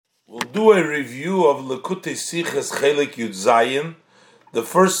do a review of Lekutei Sichas Chelik Yud Zayin, the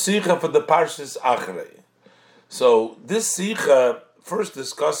first Sicha for the Parshas Achrei. So this Sicha first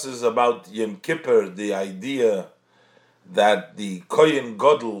discusses about Yom Kippur, the idea that the Kohen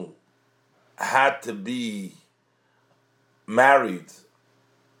Gadol had to be married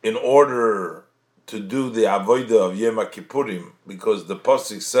in order to do the avodah of Yom Kippurim, because the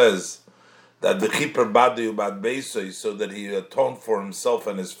pasuk says that the Chiper Badu Bad Beisoi, so that he atoned for himself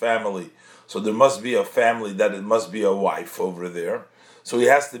and his family. So there must be a family, that it must be a wife over there. So he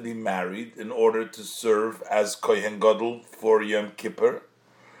has to be married in order to serve as Kohen Gadol for Yom Kippur.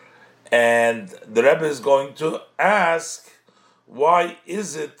 And the Rebbe is going to ask, why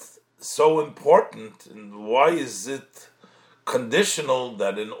is it so important, and why is it conditional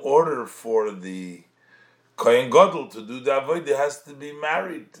that in order for the Kohen Gadol to do the avodah, he has to be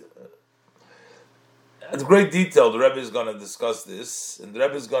married? At great detail, the Rebbe is going to discuss this, and the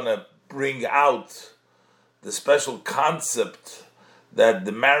Rebbe is going to bring out the special concept that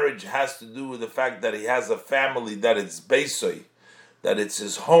the marriage has to do with the fact that he has a family, that it's beisoi, that it's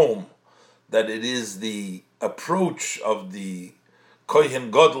his home, that it is the approach of the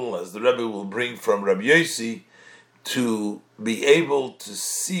Kohen Gadol, as the Rebbe will bring from Rabbi Yossi, to be able to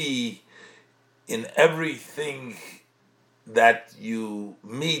see in everything that you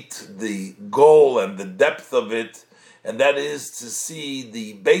meet the goal and the depth of it, and that is to see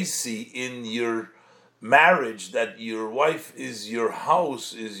the basi in your marriage, that your wife is your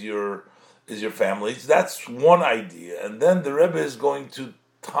house, is your family. That's one idea. And then the Rebbe is going to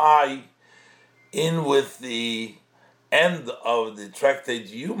tie in with the end of the tractate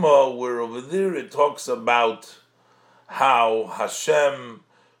Yuma, where over there it talks about how Hashem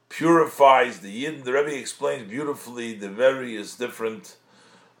purifies the Yidden. The Rebbe explains beautifully the various different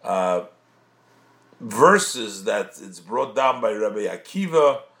verses that it's brought down by Rabbi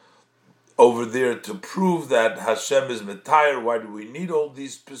Akiva over there to prove that Hashem is Metayr. Why do we need all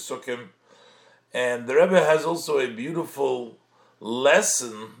these Pesukim? And the Rebbe has also a beautiful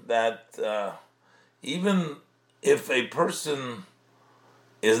lesson that even if a person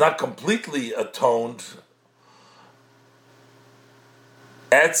is not completely atoned,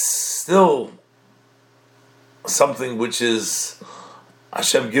 that's still something which is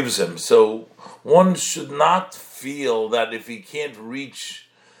Hashem gives him. So one should not feel that if he can't reach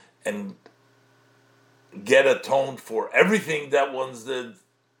and get atoned for everything that one's did,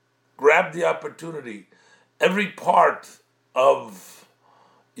 grab the opportunity. Every part of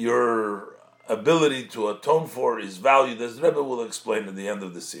your ability to atone for is valued, as the Rebbe will explain at the end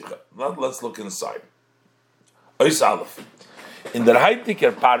of the Sikha. Let's look inside. Ois Aleph. In the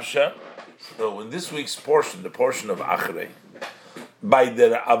Heitiker Parsha, so in this week's portion, the portion of Achrei, by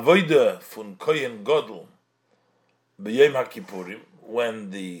the Avodah von Kohen Gadol b'Yom HaKippurim, when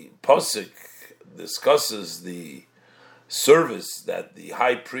the Pasuk discusses the service that the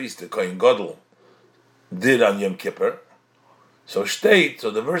high priest, the Kohen Gadol, did on Yom Kippur, so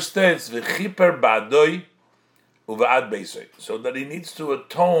the verse states, V'chiper ba'adoi u'va'ad beisoi, so that he needs to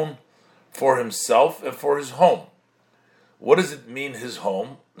atone for himself and for his home. What does it mean, his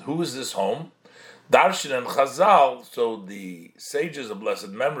home? Who is this home? Darshan and Chazal, so the sages of blessed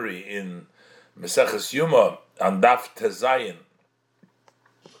memory in Maseches Yuma on Daf Tezayin.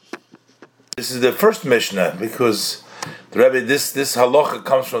 This is the first Mishnah, because the Rebbe, this halacha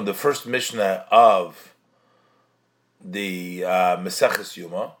comes from the first Mishnah of the Maseches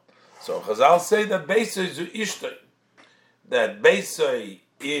Yuma. So Chazal say that Beisoi zu Ishtoi, that Beisoi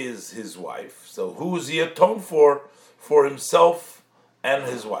is his wife. So who is he atoned for? For himself and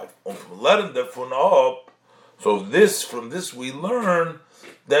his wife. So from this we learn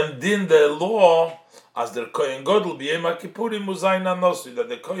them din the law as the Kohen Gadol b'Yom Kippurim uzayin anosi, that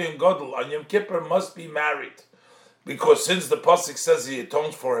the Kohen Gadol on Yom Kippur must be married, because since the pasuk says he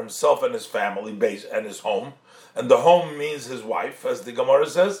atones for himself and his family base and his home, and the home means his wife, as the Gemara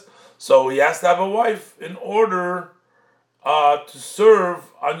says, so he has to have a wife in order to serve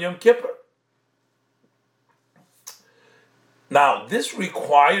on Yom Kippur. Now, this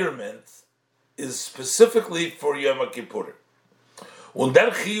requirement is specifically for Yom Kippurim. Und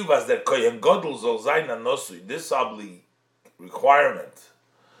der Chiyuv as der Kohen Gadol soll sein anosui, this requirement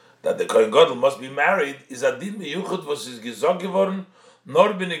that the Kohen Gadol must be married is a din miyuchad was is gesagt geworden nor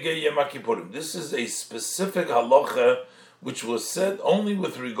b'negei Yom Kippurim. This is a specific halacha which was said only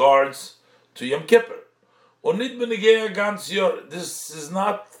with regards to Yom Kippur. Und nit b'negei ganz yor. This is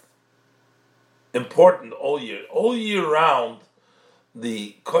not important all year. All year round,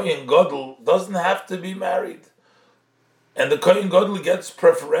 the Kohen Gadol doesn't have to be married. And the Kohen Gadol gets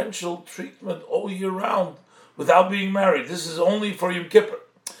preferential treatment all year round without being married. This is only for Yom Kippur.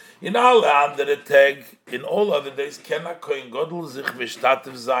 In alle andere Tag, in all other days, kann a Kohen Gadol sich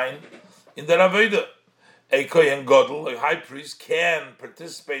bestativ sein in der Avodah. A Kohen Gadol, a high priest, can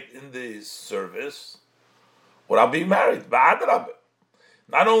participate in the service without being married.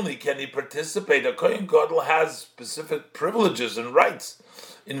 Not only can he participate, a Kohen Gadol has specific privileges and rights.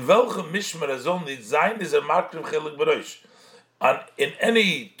 In welchem Mishmar is only Zayin is a Makriv Chelik B'Rosh. In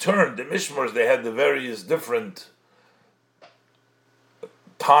any turn, the Mishmars, they had the various different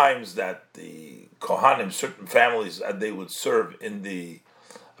times that the Kohanim, certain families, they would serve in the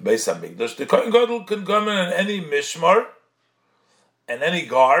Beis HaMikdash. The Kohen Gadol can come in any Mishmar and any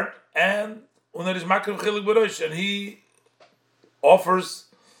guard, and when there is Makriv Chelik B'Rosh, and he offers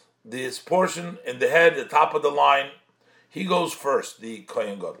this portion in the head, the top of the line, he goes first, the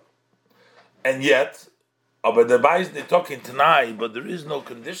Kohen Gadol. And yet, but the Bais they talking tonight, but there is no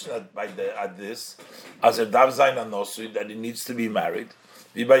condition at this, as a Dav Zayin Anosui, that he needs to be married,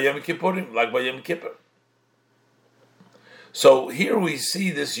 be by Yom Kippurim, like by Yom Kippur. So here we see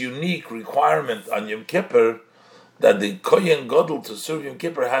this unique requirement on Yom Kippur that the Kohen Gadol to serve Yom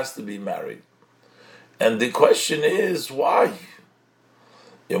Kippur has to be married. And the question is, why?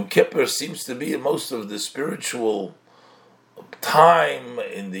 Yom Kippur seems to be most of the spiritual time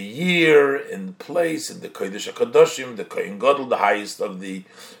in the year, in the place, in the Kodesh HaKadoshim, the Kohen Gadol, the highest of the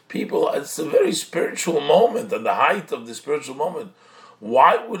people. It's a very spiritual moment, and the height of the spiritual moment.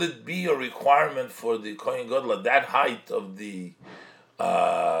 Why would it be a requirement for the Kohen Gadol at that height of the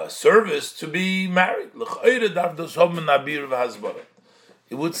service to be married?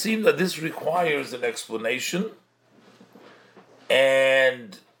 It would seem that this requires an explanation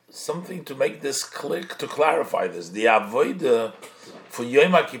and something to make this click, to clarify this. The avodah for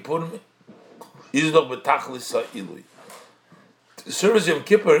Yom Kippur is doch betachlis ha'ilui. The service Yom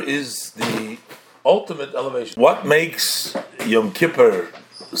Kippur is the ultimate elevation. What makes Yom Kippur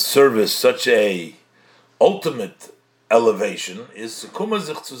service such a ultimate elevation is kumma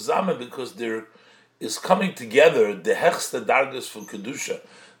sich zusammen, because there is coming together the hechste dargas for kedusha,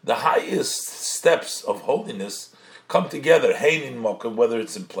 the highest steps of holiness come together, hein in Mokum, whether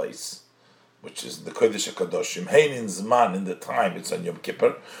it's in place, which is the Kodesh HaKadoshim, hein in Zman, in the time, it's on Yom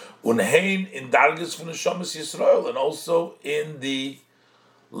Kippur, and hein in Dargis from the Neshamas Yisrael, and also in the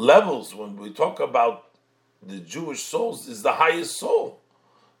levels, when we talk about the Jewish souls, is the highest soul,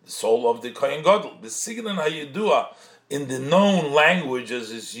 the soul of the Kohen Gadol. The Signan HaYedua, in the known language as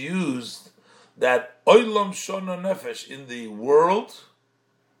is used, that Olam Shona Nefesh, in the world,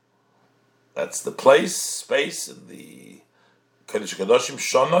 that's the place, space, in the Kodesh Kadoshim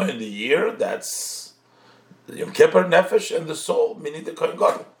Shona, in the year, that's the Yom Kippur Nefesh, and the soul, meaning the Kohen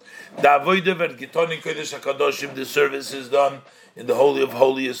Gadol. The Avodah V'et Giton in Kodesh HaKadoshim, the service is done in the Holy of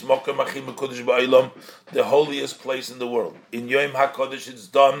Holiest, Mokem Achim HaKodesh Ba'olam, the holiest place in the world. In Yom HaKodesh it's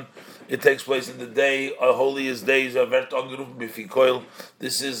done, it takes place in the day, holiest days, Avert Angeruf B'Fikoil.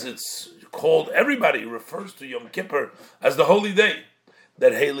 This is, it's called, everybody refers to Yom Kippur as the holy day.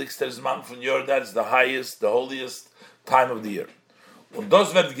 That Helix Terzman von Yor, that's the highest, the holiest time of the year. Und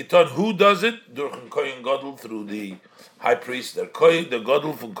das wird getan, who does it? Durch ein Kohen Gadol, through the high priest, the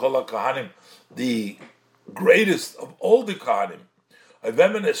Gadol von Kol HaKahanim, the greatest of all the Kahanim. A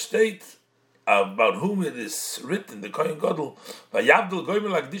women estate about whom it is written, the Kohen Gadol, Vayavdel Goyim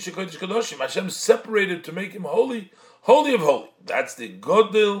Lakdisha Kodesh Kadoshim, Hashem separated to make him holy, holy of holy. That's the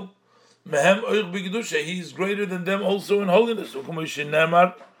Gadol Mehem Oich B'Kedusha. He is greater than them also in holiness.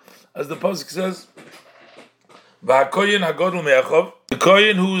 As the pasuk says, V'Hakoyin HaGadol Me'achov, the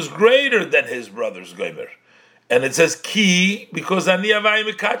Kohen who is greater than his brothers Gomer. And it says Ki, because Ani Avai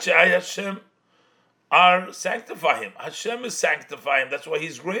Mekache, I Hashem are sanctify him. Hashem is sanctifying him. That's why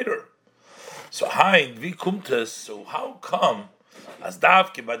he's greater. So Hein Vi Kumtes. So how come as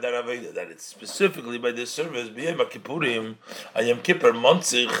Davke by that Aveda, that it's specifically by this service B'Yom Kippurim Yom Kippur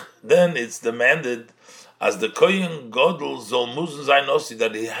Montzich, then it's demanded as the Kohen Gadol Zol Muzen Zayin Osi,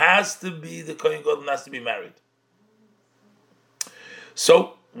 that he has to be, the Kohen Gadol has to be married.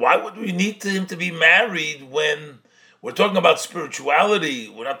 So why would we need him to be married when we're talking about spirituality?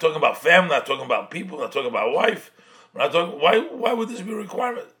 We're not talking about family, not talking about people, not talking about wife. We're not talking, why would this be a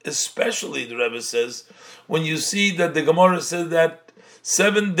requirement? Especially, the Rebbe says, when you see that the Gemara said that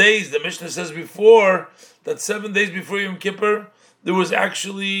 7 days, the Mishnah says before, that 7 days before Yom Kippur, there was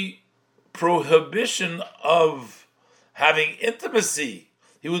actually prohibition of having intimacy.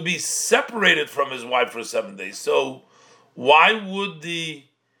 He would be separated from his wife for 7 days. So why would be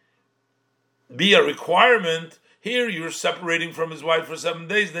a requirement? Here you're separating from his wife for 7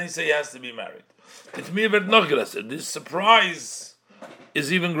 days, then you say he has to be married. This surprise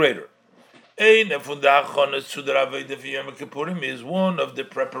is even greater. Eine von der Achones zu der Avodah für Yom Kippurim is one of the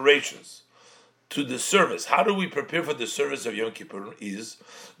preparations to the service. How do we prepare for the service of Yom Kippur? Is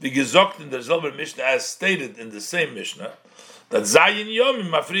the gesagt in der selben Mishnah, as stated in the same Mishnah, that Zayin Yom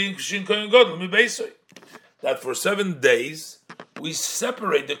Mafriin Kshin Kohen Gadol Mi Beisoi, that for 7 days we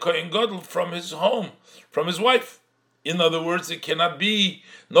separate the Kohen Gadol from his home, from his wife. In other words, it cannot be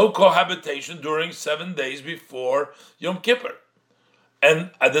no cohabitation during 7 days before Yom Kippur.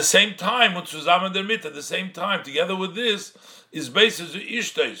 And at the same time, at the same time, together with this, is basis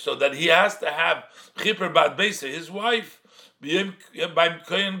ishtay, so that he has to have chipper bad base, his wife, by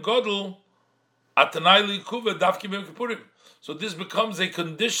Kohen Gadol, atanai likuva dafki b'Yom Kippurim. So this becomes a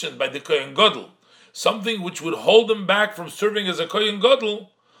condition by the Kohen Gadol, something which would hold him back from serving as a Kohen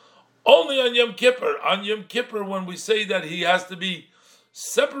Gadol only on Yom Kippur. On Yom Kippur, when we say that he has to be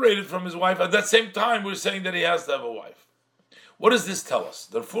separated from his wife, at that same time we're saying that he has to have a wife. What does this tell us?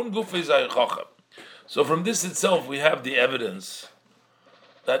 So from this itself, we have the evidence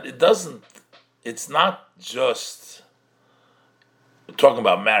that it's not just talking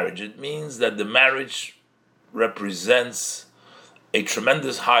about marriage. It means that the marriage represents a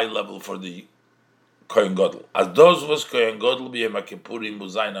tremendous high level for the Kohen Gadol. As those was Kohen Gadol b'Yom Kippurim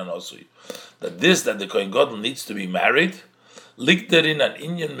buzayin anosui. That the Kohen Gadol needs to be married. Liegt darin an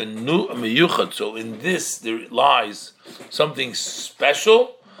inyan meyuchad. So in this there lies something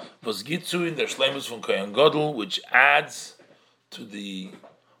special. Was gitzu in der shleimus from Kohen Gadol, which adds to the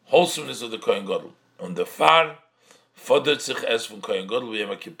wholesomeness of the Kohen Gadol. Und der Far fordert sich es from Kohen Gadol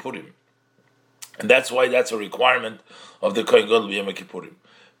b'Yom Kippurim. And that's why that's a requirement of the Kohen Gadol b'Yom Kippurim.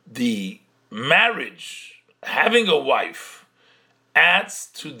 The marriage, having a wife, adds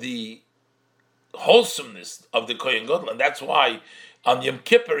to the wholesomeness of the Kohen Gadol, and that's why on Yom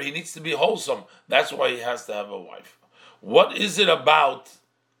Kippur he needs to be wholesome. That's why he has to have a wife. What is it about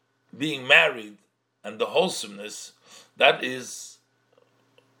being married and the wholesomeness? That is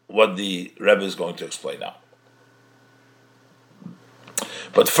what the Rebbe is going to explain now.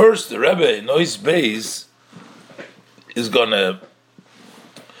 But first, the Rebbe in Ois Beis is going to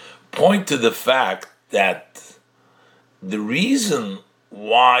point to the fact that the reason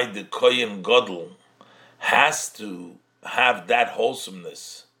why the Kohen Gadol has to have that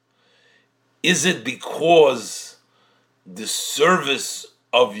wholesomeness, is it because the service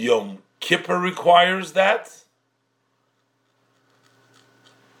of Yom Kippur requires that?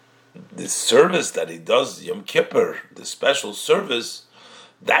 The service that he does, Yom Kippur, the special service,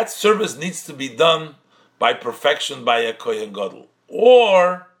 that service needs to be done by perfection by a Kohen Gadol.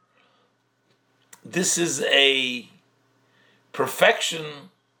 Or this is a perfection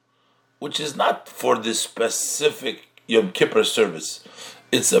which is not for the specific Yom Kippur service.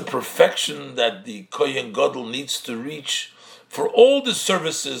 It's a perfection that the Kohen Gadol needs to reach for all the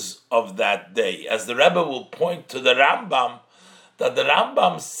services of that day. As the Rebbe will point to the Rambam, that the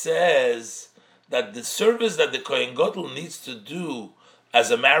Rambam says that the service that the Kohen Gadol needs to do as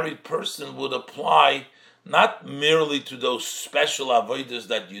a married person would apply not merely to those special avodas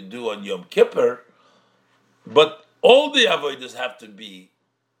that you do on Yom Kippur, but all the avodas have to be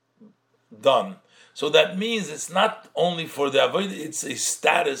done. So that means it's not only for the avodah, it's a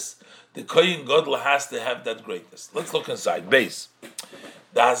status. The Kohen Gadol has to have that greatness. Let's look inside. Base.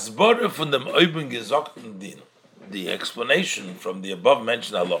 The Hasbara from the Oiben Gesagten Din, the explanation from the above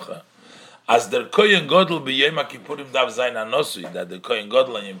mentioned halacha, as the Kohen Gadol b'Yom Kippurim dav zayin anosui, that the Kohen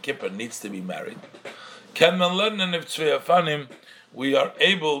Gadol on Yom Kippur needs to be married. Can man learn in Tzvei Afanim? We are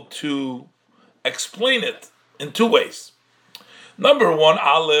able to explain it in two ways. Number one,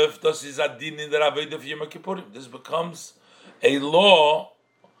 Aleph, das is adin in der Avodah of Yom Kippurim. This becomes a law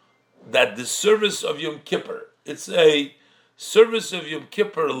that the service of Yom Kippur, it's a service of Yom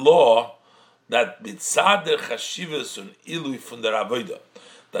Kippur law that mitzad der chashivas und ilui from der Avodah,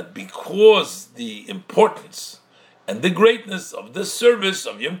 that because the importance and the greatness of this service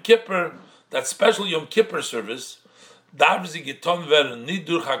of Yom Kippur, that special Yom Kippur service, darf sie getan werden nicht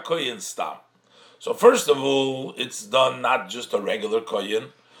durch a Kohen stam. So first of all, it's done not just a regular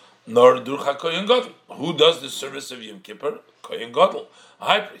Kohen, nor durch a Kohen Gadol. Who does the service of Yom Kippur? Kohen Gadol, a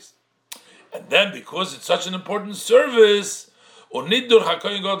high priest. And then because it's such an important service, or nicht durch a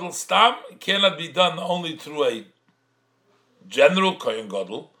Kohen Gadol stam, it cannot be done only through a general Kohen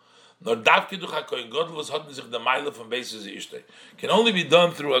Gadol, nor davke durch a Kohen Gadol, was hatten sich der Meile von Beises Ishtay. Can only be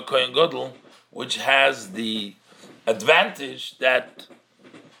done through a Kohen Gadol, which has the advantage that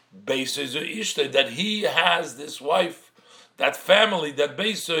Beises Ishtay, that he has this wife, that family, that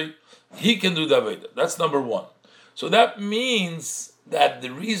Beises, he can do the Aveda. That's number one. So that means that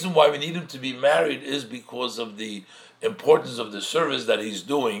the reason why we need him to be married is because of the importance of the service that he's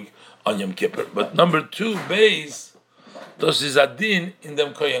doing on Yom Kippur. But number two, base, this is adin in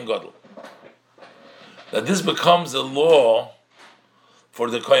them Kohen Gadol. That this becomes a law for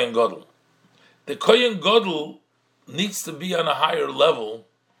the Kohen Gadol. The Kohen Gadol needs to be on a higher level,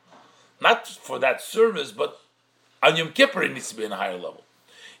 not for that service, but on Yom Kippur it needs to be on a higher level.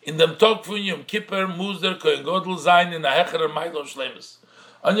 In dem Tag von Yom Kippur muss der Kohen Gadol sein in a hecherer Mailo Shlemus.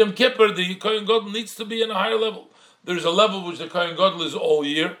 On Yom Kippur, the Kohen Gadol needs to be in a higher level. There's a level which the Kohen Gadol is all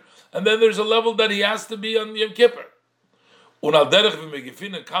year, and then there's a level that he has to be on Yom Kippur.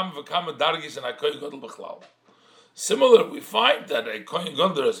 Similar, we find that a Kohen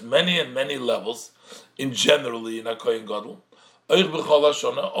Gadol has many and many levels, in generally in a Kohen Gadol.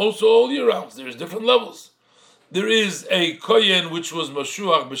 Also all year round, there's different levels. There is a Kohen which was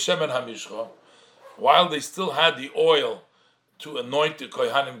Mashuach B'Shemen HaMishcha, while they still had the oil to anoint the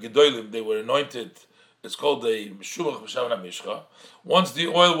Kohanim Gedolim, they were anointed. It's called the Mashuach B'Shemen HaMishcha. Once the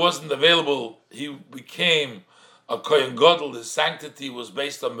oil wasn't available, he became a Kohen Gadol. His sanctity was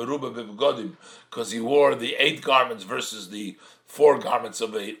based on Meruba B'Begodim, because he wore the 8 garments versus the 4 garments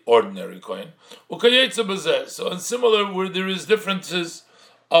of an ordinary Kohen. So, and similar, where there is differences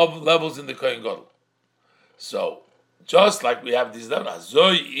of levels in the Kohen Gadol. So, just like we have these levels,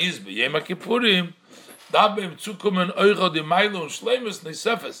 Azoi is B'Yom Kippurim,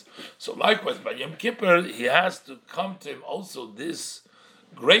 so likewise, by Yom Kippur, he has to come to him also this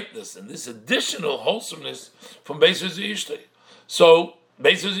greatness and this additional wholesomeness from Beis Yishtay. So,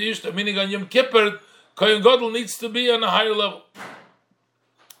 Beis Yishtay, meaning on Yom Kippur, Kohen Gadol needs to be on a higher level.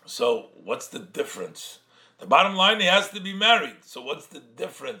 So, what's the difference? The bottom line, he has to be married. So, what's the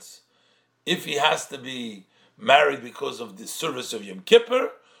difference if he has to be married because of the service of Yom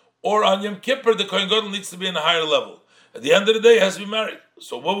Kippur, or on Yom Kippur, the Kohen Gadol needs to be in a higher level? At the end of the day, he has to be married.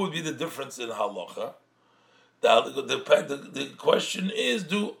 So what would be the difference in halacha? The question is,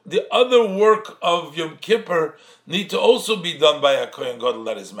 do the other work of Yom Kippur need to also be done by a Kohen Gadol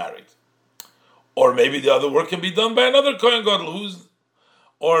that is married? Or maybe the other work can be done by another Kohen Gadol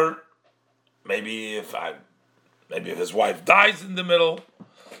or maybe if his wife dies in the middle.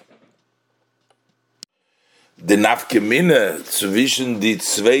 The nafkemine zwischen die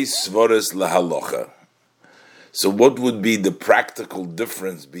zwei svores lahalocha. So what would be the practical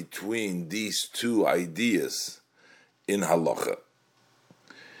difference between these two ideas in halacha?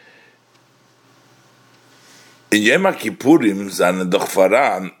 In Yom Kippurim zane doch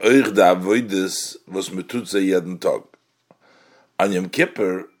voran euch de avoides was me tut ze jeden Tag. On Yom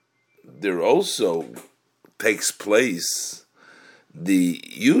Kippur, there also takes place the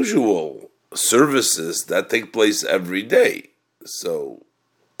usual services that take place every day. So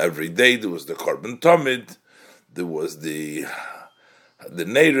every day there was the Korban Tamid, there was the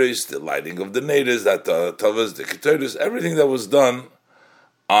neiros, the lighting of the neiros, that tavas, the ketoros, everything that was done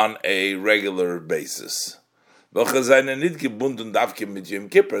on a regular basis. Those are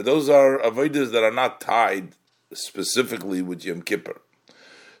avodas that are not tied specifically with Yom Kippur,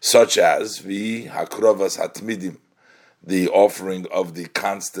 such as the hakrovas hatmidim, the offering of the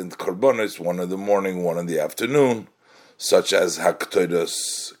constant korbanos, one in the morning, one in the afternoon, such as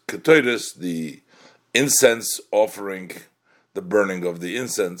haktoidos ketoidos, the incense offering, the burning of the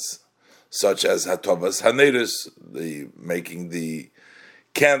incense, such as hatovas haneris, the making the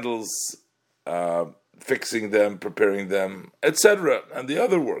candles, fixing them, preparing them, etc., and the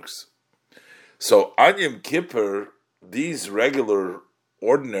other works. So on Yom Kippur, these regular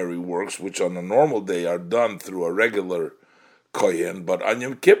ordinary works, which on a normal day are done through a regular kohen, but on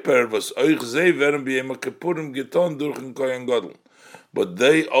Yom Kippur was euch ze werden bi Yom Kippurim getan durch ein Kohen Gadol. But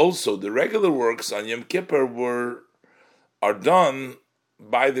they also, the regular works on Yom Kippur are done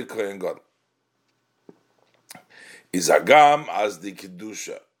by the Kohen Gadol. Izagam as the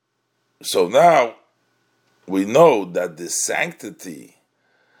kedusha. So now we know that the sanctity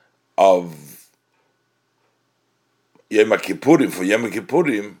of Yom Kippurim, for Yom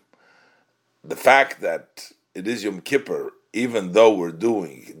Kippurim, the fact that it is Yom Kippur, even though we're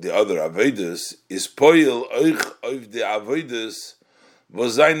doing the other Avodas, is poil euch auf the Avodas,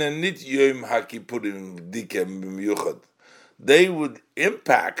 was seine nit Yom HaKippurim dikem b'miyuchad. They would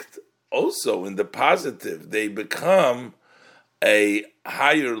impact also in the positive. They become a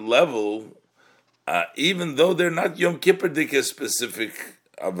higher level, even though they're not Yom Kippur dike specific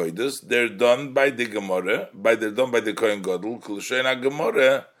avodas, they're done by the Gemara, they're done by the Kohen Gadol, Kulshena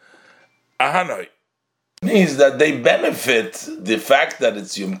Gemara, Ahanoi. Means that they benefit the fact that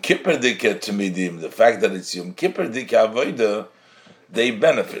it's Yom Kippur Dike Tamidim, the fact that it's Yom Kippur Dike Avodah, they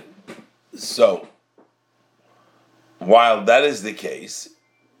benefit. So, while that is the case,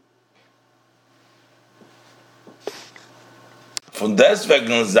 Von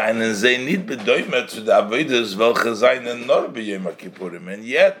deswegen seien sie nicht bedeutet zu der Avodas, welche seien nur bei Yom Kippurim, and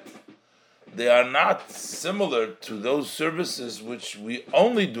yet they are not similar to those services which we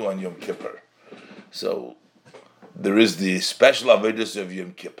only do on Yom Kippur. So there is the special avodas of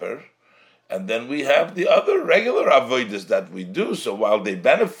Yom Kippur, and then we have the other regular avodas that we do. So while they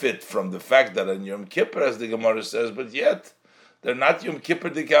benefit from the fact that on Yom Kippur, as the Gemara says, but yet they're not Yom Kippur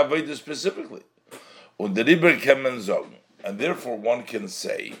avodas specifically. Und der Riber kann man sagen, and therefore one can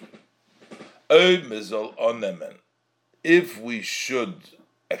say, if we should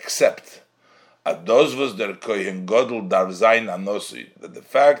accept Ados was der Kohen Gadol darf sein anosi, that the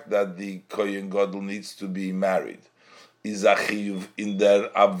fact that the Kohen Gadol needs to be married is a chiyuv in der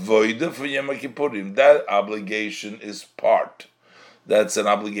avoide for Yom Kippurim. That obligation is part. That's an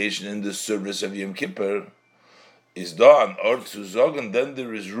obligation in the service of Yom Kippur. Is done or to zog, and then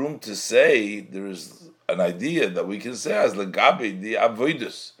there is room to say, there is an idea that we can say as legabi the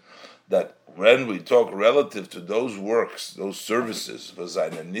avoidus, that when we talk relative to those works, those services,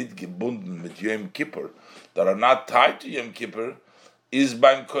 nit gebunden mit Yom Kippur, that are not tied to Yom Kippur, is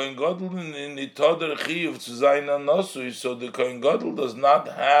beim Kohen Gadol in itoder chiyuv zu sein anosui, so the Kohen Gadol does not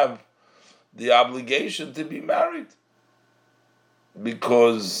have the obligation to be married,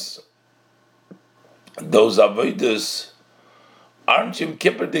 because those avodas aren't Yom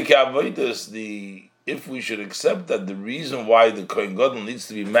Kippur avodas. If we should accept that the reason why the Kohen Gadol needs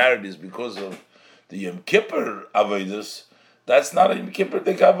to be married is because of the Yom Kippur avodas, that's not a Yom Kippur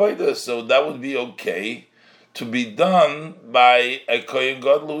avodas. So that would be okay to be done by a Kohen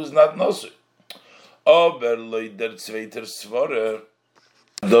Gadol who is not nosui. Aber der zweiter Svara,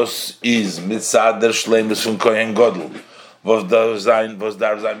 das is mitzad der Shleimus von Kohen Gadol, was darf sein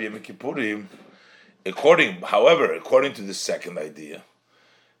Yom Kippurim. According to the second idea,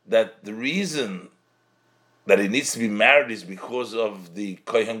 that the reason that he needs to be married is because of the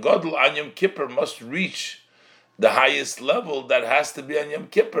Kohen Gadol on Yom Kippur must reach the highest level that has to be on Yom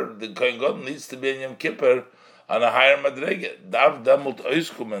Kippur. The Kohen Gadol needs to be on Yom Kippur on a higher madrege. Darf damut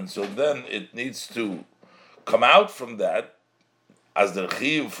oiskumen. So then it needs to come out from that as the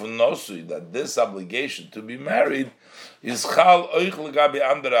chiyuv from nosui, that this obligation to be married is chal oich legabi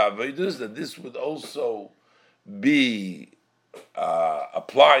andere avodas, that this would also be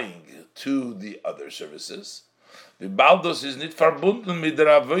applying to the other services. The baldos is nicht verbunden mit der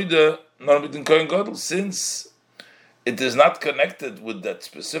avoda nor mit dem Kohen Gadol, since it is not connected with that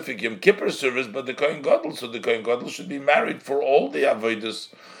specific Yom Kippur service, but the Kohen Gadol. So the Kohen Gadol should be married for all the avodas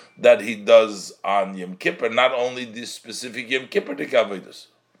that he does on Yom Kippur, not only this specific Yom Kippur avodas.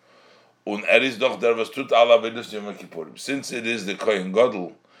 Und is doch der was tut alle avodas Yom Kippur. Since it is the Kohen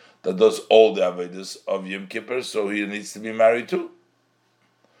Gadol that does all the avodas of Yom Kippur, so he needs to be married too.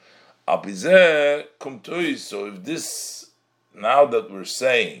 So if this, now that we're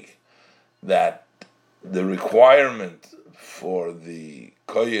saying that the requirement for the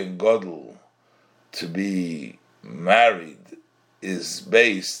Kohen Gadol to be married is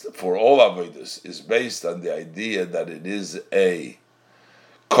based, for all avodas, is based on the idea that it is a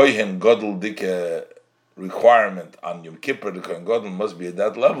Kohen Gadol dike requirement on Yom Kippur, the Kohen Gadol must be at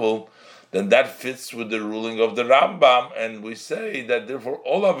that level, then that fits with the ruling of the Rambam, and we say that therefore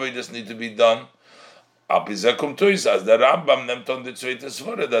all avodas need to be done. As the Rambam nemt on the zweite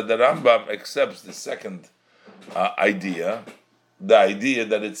Svara, that the Rambam accepts the second idea, the idea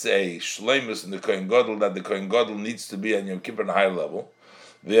that it's a shleimus in the Kohen Gadol, that the Kohen Gadol needs to be on Yom Kippur on a high level.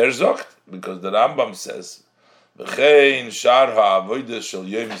 Zogt, because the Rambam says,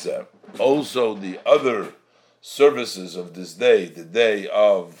 also the other services of this day, the day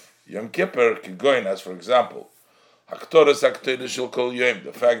of Yom Kippur, Kigoin, as for example, Haktoras Haktoras Shel Kol Yom,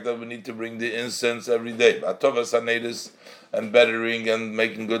 the fact that we need to bring the incense every day, Batovas Hanedis, and bettering and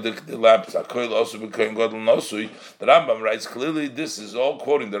making good the lamps. Hakoil also became Gadol Nosui. The Rambam writes clearly, this is all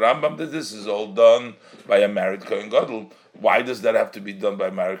quoting the Rambam, that this is all done by a married Kohen Gadol. Why does that have to be done by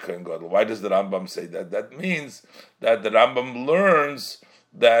a married Kohen Gadol? Why does the Rambam say that? That means that the Rambam learns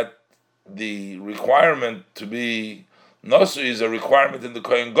that the requirement to be Nosui is a requirement in the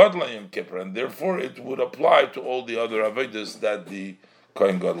Kohen Gadol on Yom Kippur, and therefore it would apply to all the other avodas that the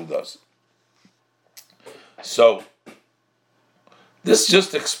Kohen Gadol does. So this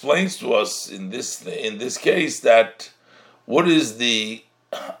just explains to us in this case that what is the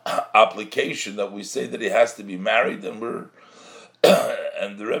application that we say that he has to be married, and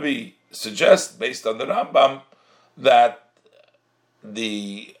and the Rebbe suggests, based on the Rambam, that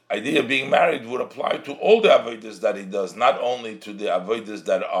the idea of being married would apply to all the avodas that he does, not only to the avodas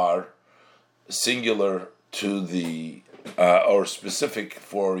that are singular to the or specific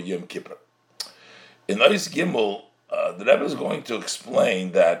for Yom Kippur. In Ois Gimel, The Rebbe is going to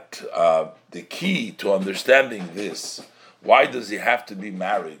explain that the key to understanding this, why does he have to be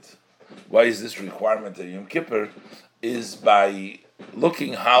married? Why is this requirement of Yom Kippur? Is by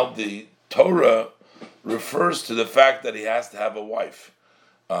looking how the Torah refers to the fact that he has to have a wife.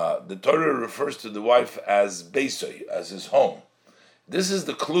 The Torah refers to the wife as Beisoi, as his home. This is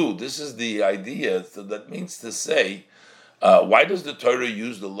the clue, this is the idea, so that means to say, why does the Torah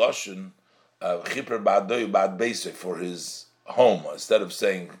use the Lashon Chipper Ba'adoy Ba'ad Beisoi for his home, instead of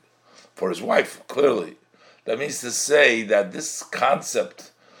saying for his wife, clearly? That means to say that this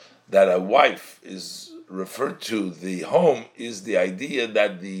concept that a wife is referred to the home is the idea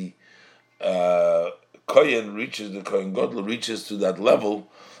that the Kohen Gadol reaches to that level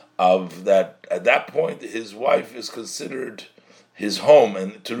of that. At that point, his wife is considered his home,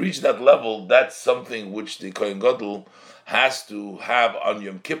 and to reach that level, that's something which the Kohen Gadol has to have on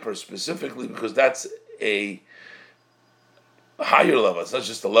Yom Kippur specifically, because that's a higher level. It's not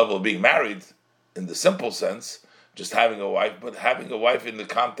just a level of being married in the simple sense, just having a wife, but having a wife in the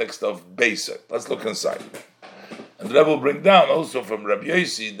context of Beisa. Let's look inside. And the Rebbe will bring down also from Rabbi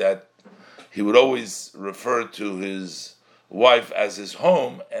Yossi that he would always refer to his wife as his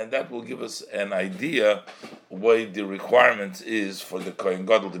home, and that will give us an idea what the requirement is for the Kohen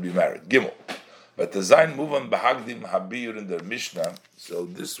Gadol to be married. Gimel. But the Zayin move on Bahagdim Habir in the Mishnah, so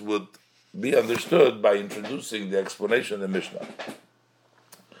this would be understood by introducing the explanation of the Mishnah.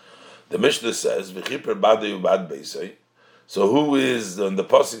 The Mishnah says, "V'chiper b'adei u'bad beisei." So who is, and the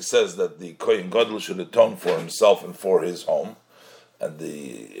pasuk says that the Kohen Gadol should atone for himself and for his home, and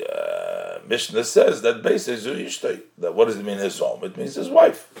the Mishnah says that beisei zu ishtoi. That what does it mean his home? It means his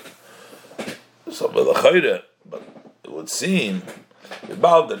wife. So but it would seem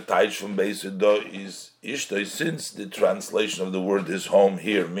about the taich from beisei do is ishtoi, since the translation of the word his home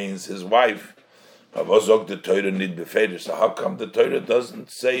here means his wife. So how come the Torah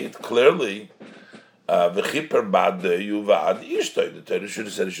doesn't say it clearly? The Torah should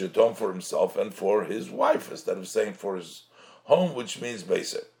have said he should atone for himself and for his wife instead of saying for his home, which means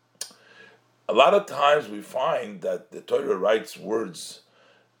basic. A lot of times we find that the Torah writes words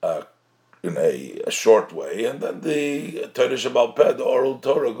in a short way, and then the Torah Shabbal Peh, the oral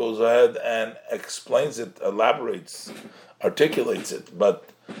Torah, goes ahead and explains it, elaborates, articulates it, but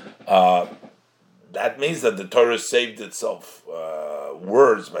that means that the Torah saved itself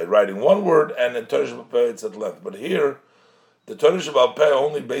words by writing one word, and in Torah Shabbal Peh it's at length. But here, the Torah Shabbal Peh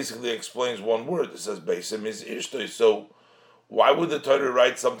only basically explains one word. It says Beisim is Ishtoi. So why would the Torah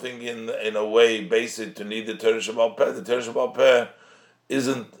write something in a way basic to need the Torah Shabbal Peh? The Torah Shabbal Peh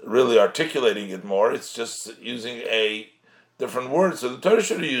isn't really articulating it more. It's just using a different word. So the Torah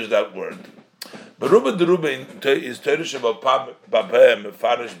should have used that word. But Ruba Deruba is Torah Shabbal Peh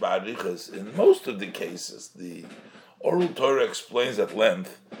Mefarish Ba'arichas. In most of the cases, the oral Torah explains at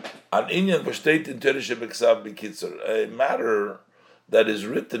length an inyan v'shteit in Torah shebeksav b'kitzur, a matter that is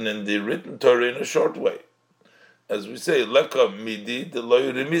written in the written Torah in a short way. As we say, leka midi de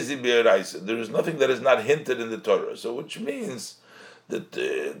lo remizi b'eraisa. There is nothing that is not hinted in the Torah. So, which means that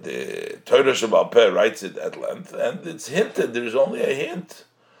the Torah Shabbal Peh writes it at length, and it's hinted. There is only a hint,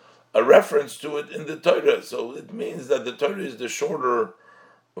 a reference to it in the Torah. So it means that the Torah is the shorter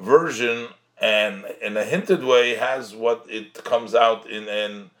version, and in a hinted way has what it comes out in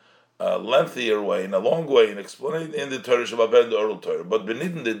a lengthier way, in a long way, in explaining in the Torah Shabbal Peh, the oral Torah. But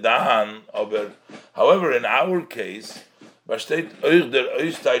beneath the Dan, however, in our case, besteht euch der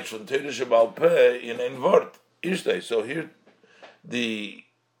Eustheit von Torah Shabbal Peh in ein Wort, Ishtei. So here, the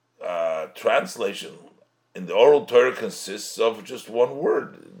translation in the oral Torah consists of just one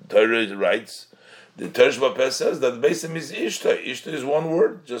word. Torah writes, the Torah Shabbal Peh says that Beisim is Ishtei. Ishtei is one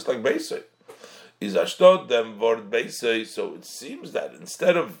word, just like Beisim. Is Ashtod them word Beisai, so it seems that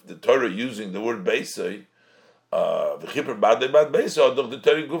instead of the Torah using the word Beisai, the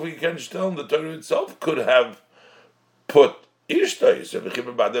Torah Gufi can tell the Torah itself could have put Ishtai, so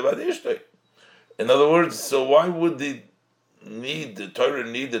Ishtai. In other words, so why would the Torah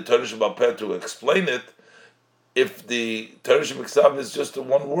need the Torah Shabbal Peh to explain it if the Torah Shebeksav is just a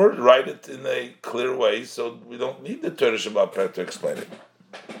one word? Write it in a clear way, so we don't need the Torah Shabbal Peh to explain it.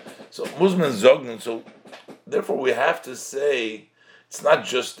 So Muzman Zogn, so therefore we have to say it's not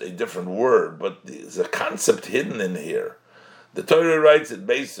just a different word, but there's a concept hidden in here. The Torah writes it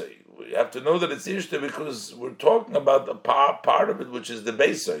Beisai. We have to know that it's Ishta because we're talking about the part of it which is the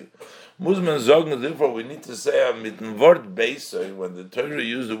Beisai. Muzman Zogn, therefore we need to say mit dem Wort Beisai, when the Torah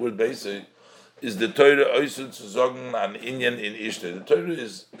used the word Beisai, is the Torah Oisun zu Zogn an Inyan in Ishta. The Torah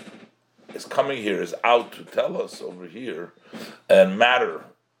is coming here, is out to tell us over here and matter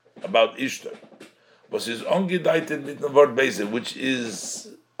about Ishtar. was is ongedeitet mit dem word Beise, which is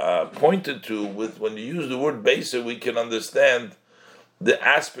pointed to with when you use the word Beise, we can understand the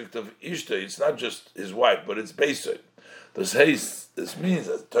aspect of Ishta. It's not just his wife, but it's Beise. This means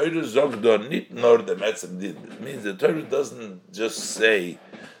that Torah zog nit nor the metzem did. It means the Torah doesn't just say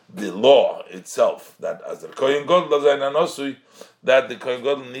the law itself that as the Kohen Gadol that the Kohen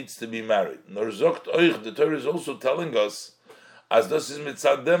Gadol needs to be married. Nor zogt euch, the Torah is also telling us as this is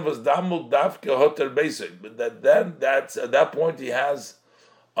mitzadem was damul davke hoter basic, but that's at that point he has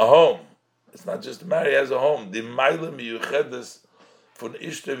a home. It's not just married; he has a home. The mailim yuchedes von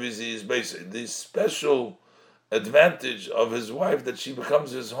ishte vizi is basic. The special advantage of his wife that she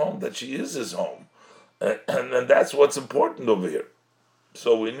becomes his home, that she is his home, and that's what's important over here.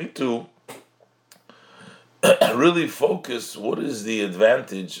 So we need to really focus. What is the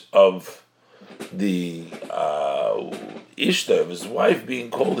advantage of the Ishta, of his wife, being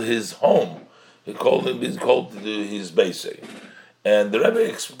called his home? He's called his basic. And the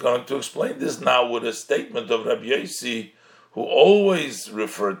Rebbe is going to explain this now with a statement of Rabbi Yossi, who always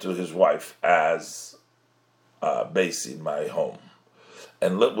referred to his wife as Basi, my home.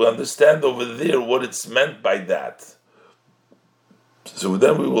 And we understand over there what it's meant by that. So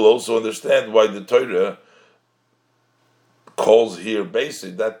then we will also understand why the Torah calls here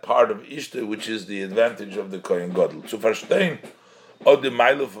Basi, that part of Ishta, which is the advantage of the Kohen Gadol. To verstehen, od the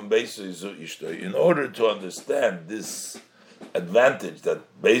Milo from Basi is Ishta. In order to understand this advantage that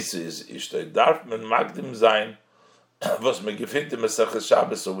Basi is Ishta, darf man magdim sein, was man gefindt in Masechet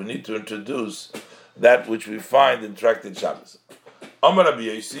Shabbos. So we need to introduce that which we find in Tractate Shabbos. Amar Rabbi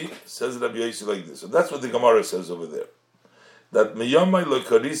Yossi, says Rabbi Yossi like this. So that's what the Gemara says over there. That miyamai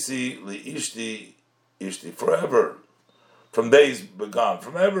lekarisi liishti ishti, forever, from days begun,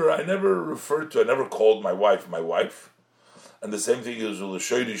 from ever, I never called my wife, and the same thing is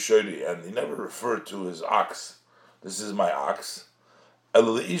ulashoidi shoidi, and he never referred to his ox. This is my ox.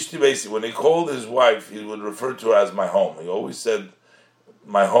 Ishti basi, when he called his wife, he would refer to her as my home. He always said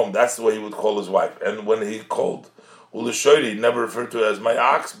my home. That's the way he would call his wife. And when he called ulashoidi, he never referred to her as my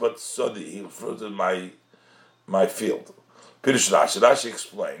ox, but sodi, he referred to my field. Pirush Rashi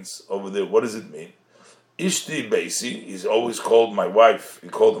explains over there, what does it mean? Ishti Basi, he's always called my wife, he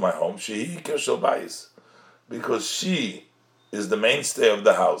called her my home, Shehi Kershel Bayis, because she is the mainstay of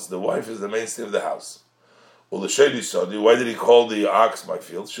the house. The wife is the mainstay of the house. Ulashedi Sodi, why did he call the ox my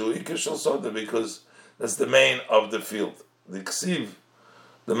field? Shehi Kershel Soda, because that's the main of the field. The Ksiv,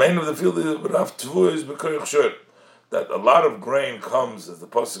 the main of the field is Rav Tvu is B'koyach Shur, that a lot of grain comes, as the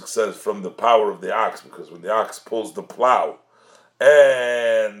Pasuk says, from the power of the ox, because when the ox pulls the plow,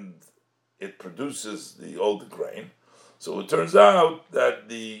 and it produces the older grain. So it turns out that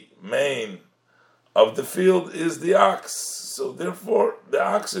the main of the field is the ox. So therefore, the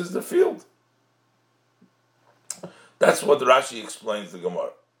ox is the field. That's what Rashi explains the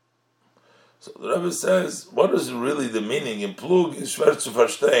Gemara. So the Rebbe says, what is really the meaning? In Plug is schwer zu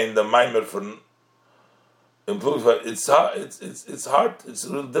verstehen, the Maimer von in Plug, it's hard, it's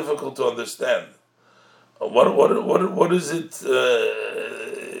real difficult to understand. What is it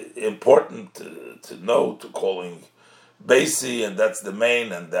important to know to calling Basi, and that's the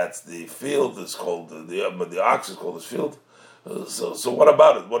main, and that's the field. It's called the ox is called his field. So what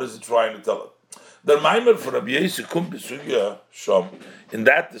about it? What is it trying to tell it? The Maimer for Rabbi Yossi kum b'sugya shom. In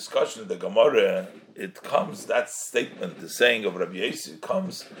that discussion, the Gemara, it comes, that statement, the saying of Rabbi Yossi,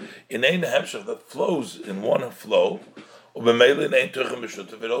 comes in ein hemshach that flows in one flow. Ubemele in ein tuchem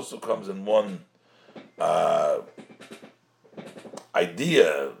b'shutav. It also comes in one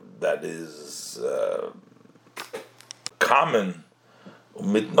idea that is common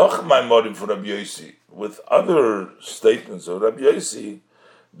mit noch Maimorim for Rabbi Yossi, with other statements of Rabbi Yossi,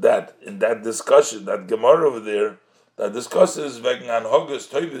 that in that discussion, that Gemara over there, that discusses wegen Anhogas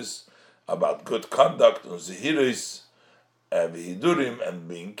Toivis, about good conduct and Zehiris and Vihidurim and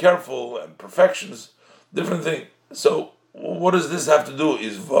being careful and perfections, different thing. So what does this have to do?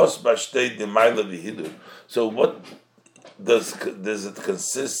 Is vos bashtei demaila vihidur. So what does it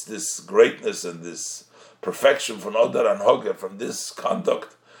consist, this greatness and this perfection from Odar and Hoga, from this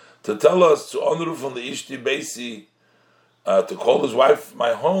conduct, to tell us to honor from the Ishti Basi, to call his wife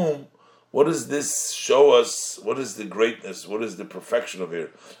my home? What does this show us? What is the greatness? What is the perfection of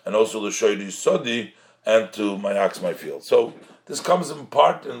here? And also to show you Sodi and to my ox, my field. So this comes in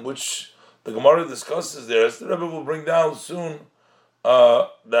part in which the Gemara discusses there, as the Rebbe will bring down soon,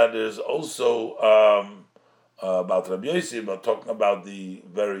 that is also about Rabbi Yossi, about talking about the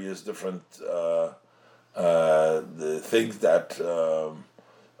various different the things that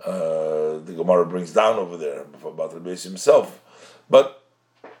the Gemara brings down over there about Rabbi Yossi himself. But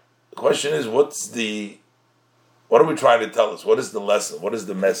question is, what are we trying to tell us? What is the lesson? What is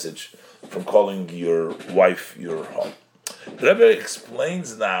the message from calling your wife your home? The Rebbe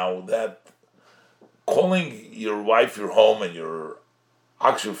explains now that calling your wife your home and your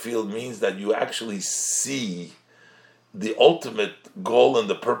actual field means that you actually see the ultimate goal and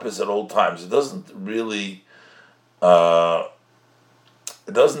the purpose at all times. You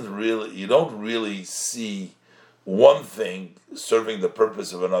don't really see one thing serving the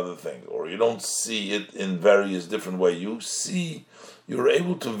purpose of another thing, or you don't see it in various different ways. You're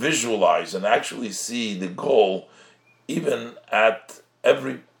able to visualize and actually see the goal even at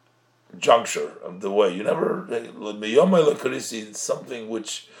every juncture of the way. It's something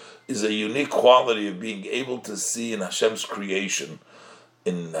which is a unique quality of being able to see in Hashem's creation,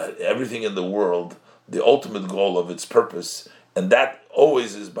 in everything in the world, the ultimate goal of its purpose, and that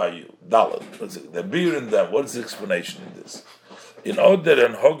always is by you. Dalet. The beer in them. What's the explanation in this? In Oder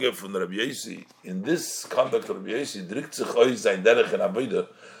and Hoge from Rabbi Yossi, in this conduct of Rabbi Yossi, drückt sich euch sein Derech in Avodah.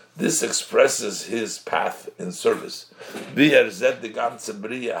 This expresses his path in service. Zed the ganze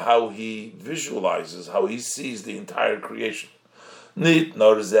Bria, how he visualizes, how he sees the entire creation. Nit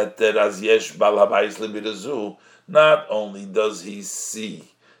nor zet as yesh bal habayis lebirazu. Not only does he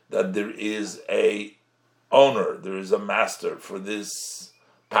see that there is a owner, there is a master for this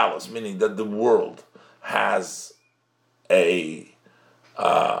palace, meaning that the world has a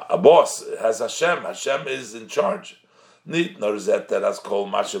boss, it has Hashem. Hashem is in charge. Nit nor zet as kol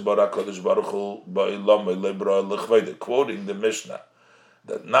mashe bara kodesh baruch hu ba'ilam lebra lechvede, quoting the Mishnah,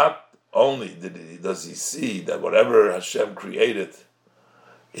 that not only does he see that whatever Hashem created,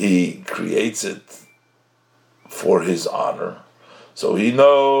 he creates it for his honor. So he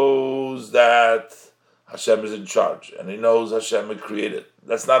knows that Hashem is in charge, and he knows Hashem created.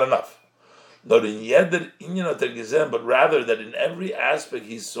 That's not enough. But rather that in every aspect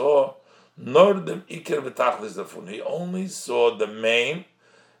he saw, he only saw the main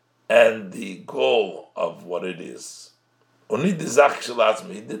and the goal of what it is. He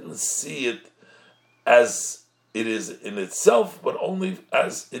didn't see it as it is in itself, but only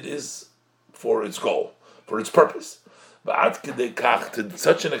as it is for its goal, for its purpose. But to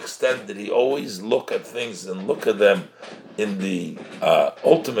such an extent that he always look at things and look at them in the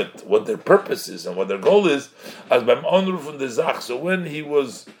ultimate, what their purpose is and what their goal is, as beim Anrufen der Zach. So when he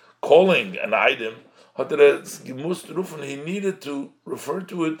was calling an item, he needed to refer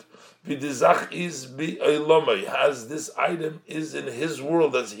to it. He has this item is in his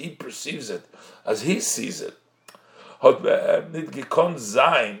world as he perceives it, as he sees it. So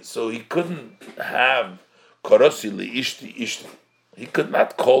he couldn't have he could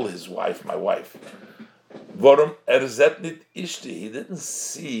not call his wife my wife. He didn't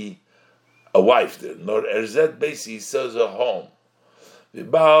see a wife there, nor he says a home.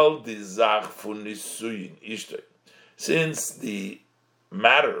 Since the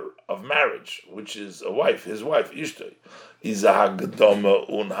matter of marriage, which is a wife, his wife, Ishtoi, is a hagdoma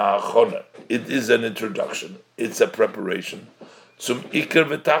unha. It is an introduction. It's a preparation. Zum Iker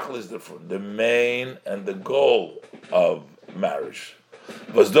v'tachlis davon, the main and the goal of marriage.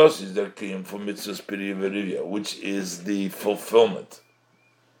 Was das is der kiyum for mitzvahs piri v'rivya, which is the fulfillment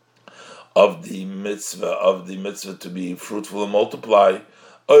of the mitzvah to be fruitful and multiply,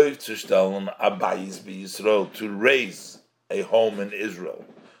 oiv zu stellen abayis b'Yisrael, to raise a home in Israel,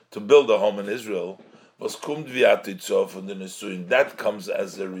 to build a home in Israel. Was kumt v'atitzo from the nesuin, that comes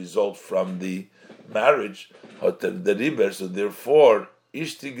as a result from the marriage. So therefore,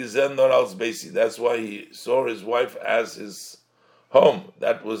 Ishti Gezen Nor Als Beisi. That's why he saw his wife as his home.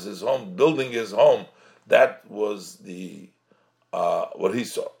 That was his home, building his home. That was the what he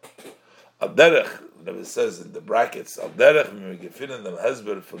saw. Al Derech, it says in the brackets, Al Derech Mimigefin Dem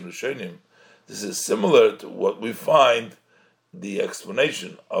Hezber from Rishonim. This is similar to what we find the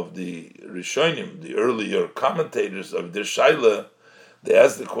explanation of the Rishonim, the earlier commentators of Der Shaila. They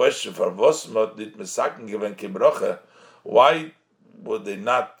asked the question, why would they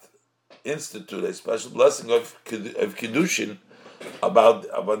not institute a special blessing of Kiddushin about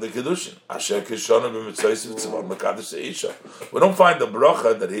the Kiddushin? We don't find the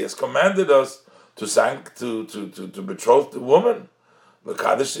bracha that he has commanded us to betroth the woman. We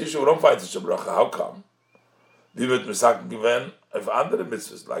don't find such a bracha. How come? If andere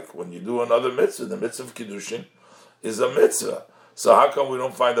mitzvahs, like when you do another mitzvah, the mitzvah of Kiddushin is a mitzvah. So how come we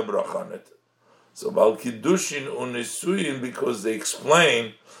don't find a bracha on it? So Bal Kiddushin Unisuyin, because they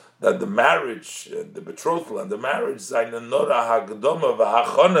explain that the marriage, the betrothal and the marriage,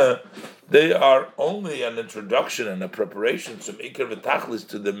 they are only an introduction and a preparation to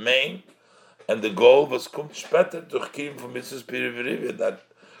the main, and the goal was that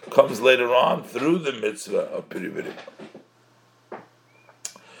comes later on through the mitzvah of Pirivirim.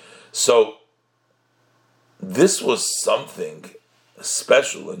 So this was something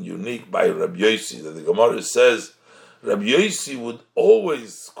special and unique by Rabbi Yossi, that the Gemara says Rabbi Yossi would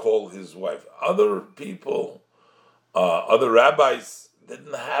always call his wife. Other people, other rabbis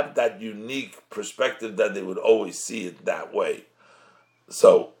didn't have that unique perspective that they would always see it that way.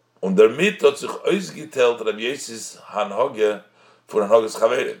 So, damit hat sich ausgeteilt Rabbi Yossi's Hanhoge for Hanhoges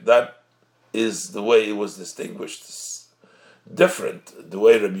Chaverim. That is the way it was distinguished. It's different, the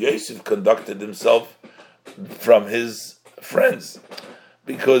way Rabbi Yossi conducted himself from his friends,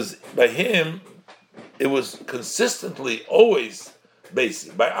 because by him it was consistently always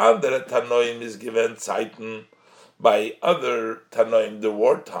basic. By andere Tanoim is given Zeiten. By other Tanoim there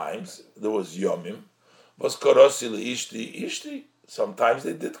were times, there was Yomim. Was Korosi Ishti Ishti. Sometimes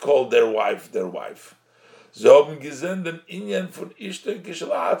they did call their wife their wife. Sie haben gesehen den Inyan von Ishti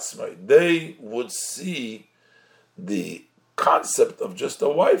Gishel. They would see the concept of just a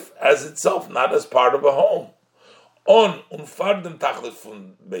wife as itself, not as part of a home. On unfardem tachlis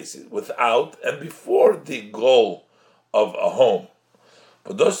von basis, without and before the goal of a home.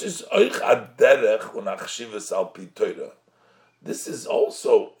 But this is euch a derech und achshivas al pi Torah. This is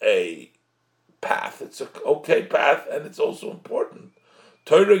also a path. It's an okay path, and it's also important.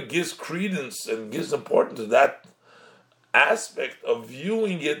 Torah gives credence and gives importance to that aspect of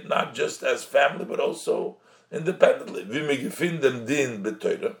viewing it not just as family, but also independently.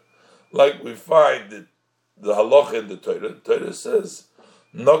 Like we find that the halacha in the Torah says,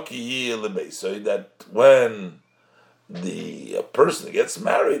 that when the person gets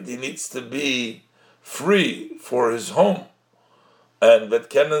married, he needs to be free for his home. And so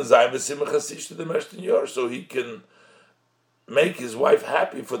he can make his wife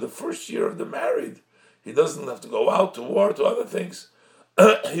happy for the first year of the married. He doesn't have to go out to war, to other things.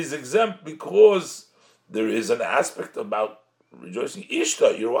 He's exempt because there is an aspect about rejoicing.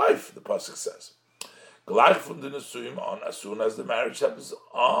 Ishta, your wife, the pasuk says. Gleich from the Nesuim on, as soon as the marriage happens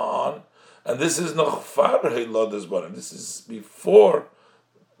on, and this is noch far heilodas barim. This is before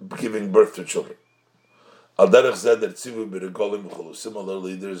giving birth to children. Al derech zed der tzivu b'regolim v'cholu.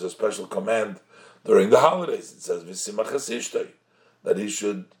 Similarly, there is a special command during the holidays. It says v'simachas ishtay, that he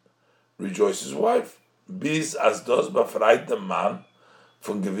should rejoice his wife. Bis as dos befreit dem man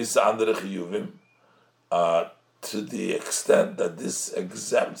von gewisse andere chiyuvim, to the extent that this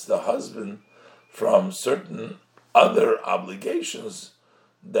exempts the husband from certain other obligations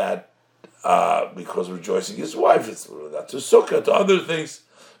that, because rejoicing his wife, it's not to sukkah, to other things.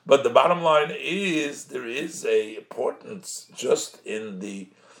 But the bottom line is there is a importance just in the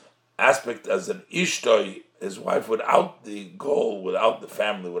aspect as an ishtoi, his wife, without the goal, without the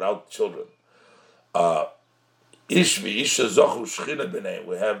family, without children. Ish v'isha zochu shchina b'nei.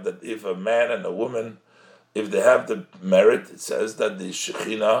 We have that if a man and a woman, if they have the merit, it says that the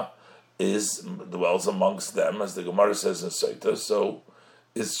shechina dwells amongst them, as the Gemara says in Saita. So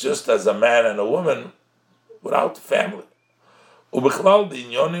it's just as a man and a woman without family. And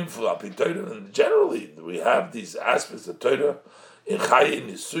generally, we have these aspects of Torah in Chayin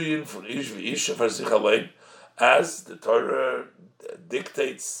Nisuyin for Ish v'Isha for sich alein, as the Torah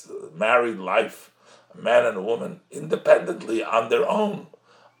dictates married life, a man and a woman, independently on their own,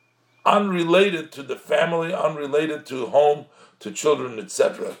 unrelated to the family, unrelated to home, to children,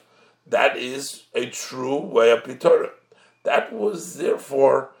 etc. That is a true way of Torah. That was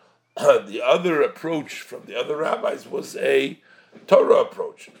therefore the other approach from the other rabbis was a Torah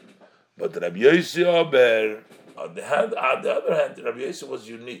approach. But Rabbi Yossi Ober, on the other hand, Rabbi Yossi was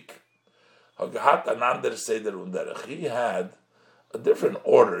unique. He had a different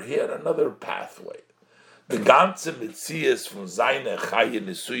order. He had another pathway. The ganze Metzias from Zayne Chaye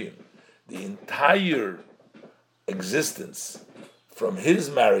Nisuyim, the entire existence from his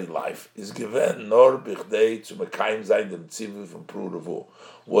married life is given nor bichdei to mekayim zayin dem tzivu from prudavu,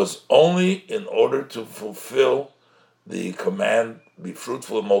 was only in order to fulfill the command, be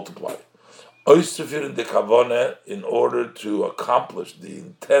fruitful and multiply. Oistufir in the kavone, in order to accomplish the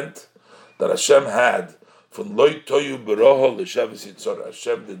intent that Hashem had from loy toyu beroho l'shavas yitzora.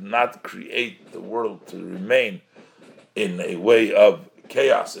 Hashem did not create the world to remain in a way of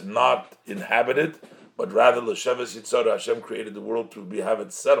chaos and not inhabited, but rather l'shavas yitzora. Hashem created the world to have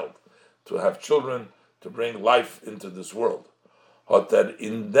it settled, to have children, to bring life into this world. That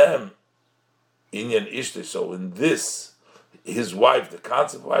in them, inyan ishte. So in this, his wife, the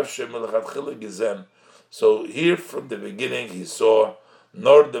concept of wife, Shem Melachatchila Gezen. So here from the beginning, he saw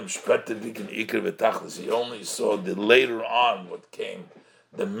Nordem Shpetedik and Iker V'Tachlis. He only saw the later on what came,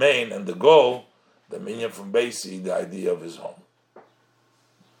 the main and the goal, the minyan from Basi, the idea of his home.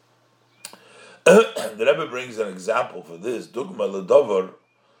 The Rebbe brings an example for this. Dugma ledover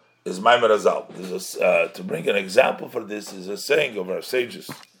is Maimer Azal. To bring an example for this is a saying of our sages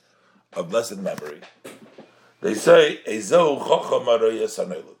of blessed memory. They say, "Ezeu chocham arayes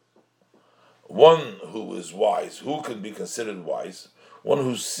haneilut." One who is wise, who can be considered wise, one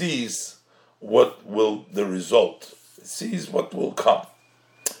who sees what will the result, sees what will come.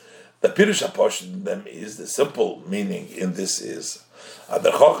 The Pirush HaPashut in them is, the simple meaning in this is,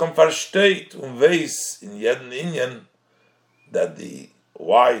 der Chacham versteht und weiß in jeden Inyan, that the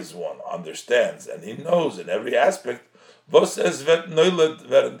wise one understands and he knows in every aspect, was es wird neulet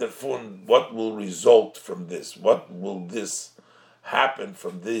werden davon, what will result from this, what will this happen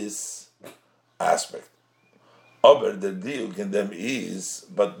from this aspect. Aber the diuk in them is,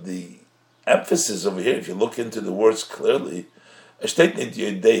 but the emphasis over here, if you look into the words clearly, it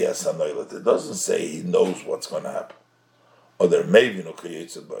doesn't say he knows what's going to happen, or there may be no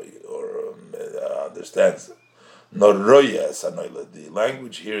or understands. Nor the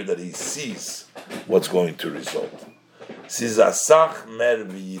language here that he sees what's going to result. This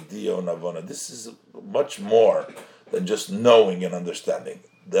is much more than just knowing and understanding.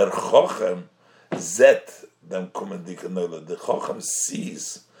 Der Chochem zet them kommen die Kanoile. The Chochem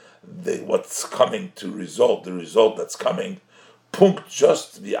sees what's coming to result, the result that's coming. Punkt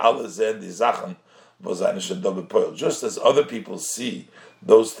just wie alle sehen die Sachen, wo seine Shadobe Poil. Just as other people see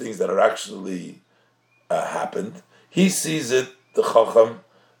those things that are actually happened, he sees it, the Chacham,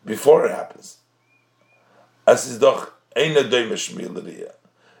 before it happens. As is doch eine Döme Shmil.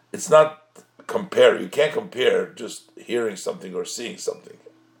 It's not compare. You can't compare just hearing something or seeing something.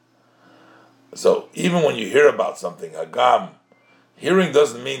 So even when you hear about something, Hagam, hearing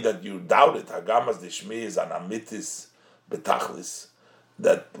doesn't mean that you doubt it. Hagam as the Shmi is an amitis betachlis,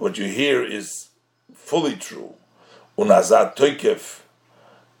 that what you hear is fully true. Unazat toikef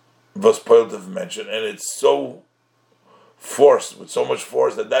was Poiltev mentioned, and it's so forced, with so much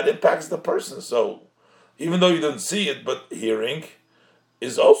force that impacts the person. So even though you don't see it, but hearing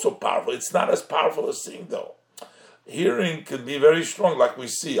is also powerful. It's not as powerful as seeing, though. Hearing can be very strong, like we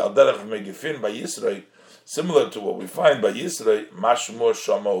see Al Derech Megifin by Yisrael, similar to what we find by Yisrael, Mashmur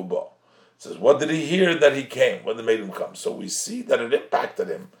Shama Uba. It says, what did he hear that he came? What made him come? So we see that it impacted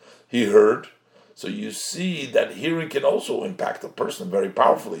him. He heard. So you see that hearing can also impact a person very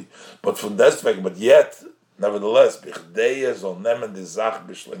powerfully. But from deswegen, but yet, nevertheless,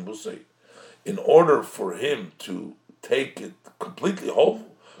 in order for him to take it completely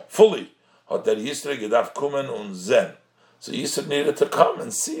fully, so Yisrael needed to come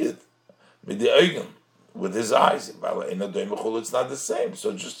and see it with his eyes. It's not the same.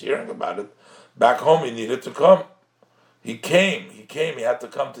 So just hearing about it back home, he needed to come. He came, he had to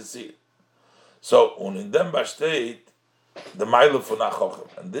come to see it. So, in dem besteht the Meile von a Chochem.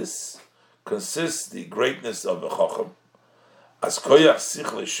 And this consists the greatness of a Chochem. As koyach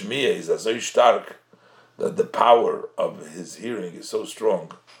sichle shmiya is so stark, that the power of his hearing is so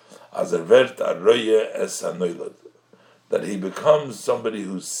strong, as wird roye es hanoilad, that he becomes somebody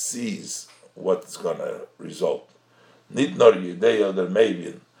who sees what's going to result. Nit nor yudei oder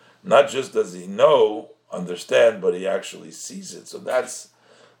meivin. Not just does he know, understand, but he actually sees it. So that's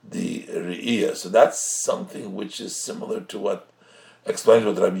the Re'iyah. So that's something which is similar to what explains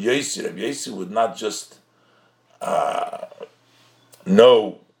what Rabbi Yossi. Rabbi Yossi would not just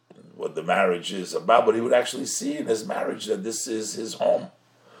know what the marriage is about, but he would actually see in his marriage that this is his home.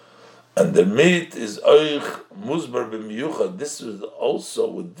 And the mit is oich musbar b'miyuchad. This is also,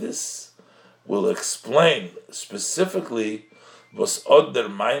 with this, will explain specifically was other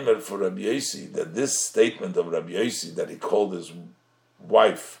maimer for Rabbi Yossi, that this statement of Rabbi Yossi, that he called his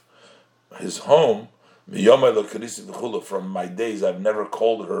wife his home, from my days I've never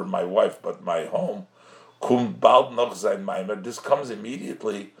called her my wife but my home, this comes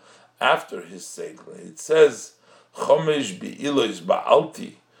immediately after his saying. It says chomesh bi'ilos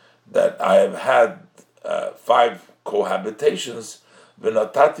ba'alti, that I have had 5 cohabitations,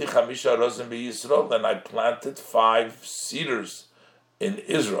 v'natati chamisha rozim b'Yisrael, and I planted 5 cedars in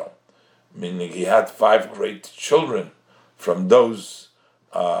Israel, meaning he had 5 great children from those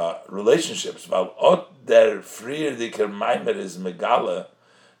relationships. While ot der frier diker maimer is megala,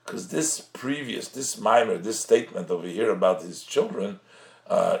 because this maimer, this statement over here about his children,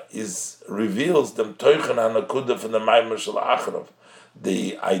 reveals them teuchen hanakuda from the maimer shel achrav,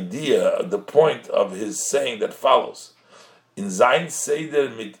 the idea, the point of his saying that follows. In sein seder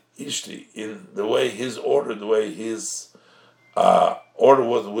mit ishti, in the way his order, the way his order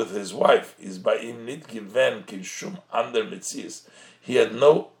was with his wife, is by im nit given kishum under mitzias. He had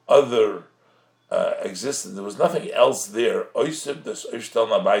no other existed. There was nothing else there besides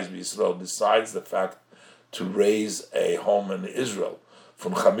the fact to raise a home in Israel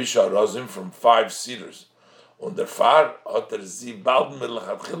from Chamisha Rozim, from 5 cedars. Und therefore,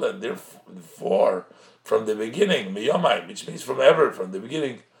 from the beginning, which means from ever, from the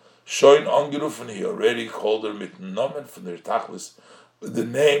beginning, Shoin angerufen, he already called her mit Nomen von der Tachlis, the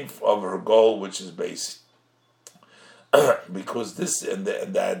name of her goal, which is basic. Because this and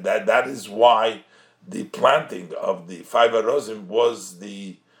that is why the planting of the 5 arozim was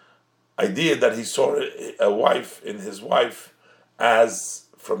the idea that he saw a wife in his wife as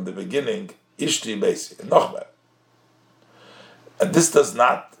from the beginning Ishti basic Nochmer. And this does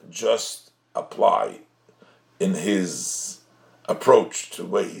not just apply in his approach to the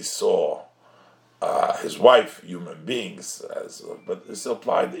way he saw his wife, human beings, but this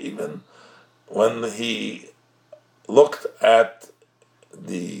applied even when he looked at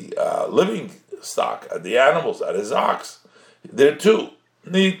the living stock, at the animals, at his ox. There too,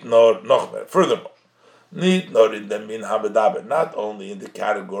 need nor nochmer. Furthermore, need nor in the min habedaber, not only in the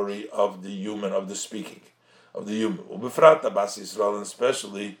category of the human, of the speaking, of the human, ubefrat abas Yisrael, and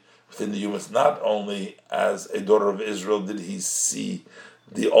especially within the humans. Not only as a daughter of Israel did he see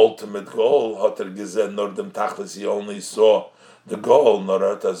the ultimate goal, hoter gezen nor dem tachlis, he only saw the goal, nor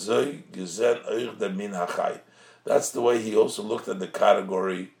atazoy gezen oich dem min hachai. That's the way he also looked at the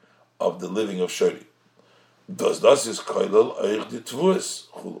category of the living of Shori. Das is koilel oich di tvuas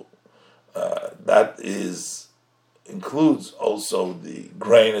chulu. That includes also the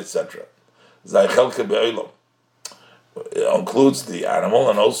grain, etc. Zay chelke be'olam. It includes the animal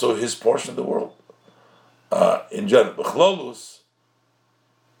and also his portion of the world. In general,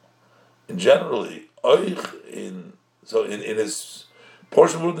 in his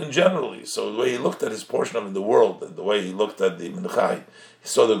portion of the world in generally. So the way he looked at his portion of the world and the way he looked at the Menachai, he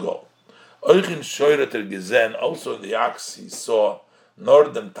saw the goal. Also in the ox, he saw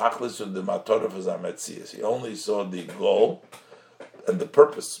Nordem Tachlis and the Mator of Zametzias. He only saw the goal and the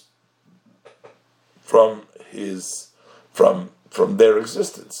purpose from their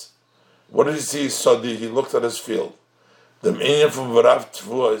existence. What did he see? So he looked at his field. The meaning from Varav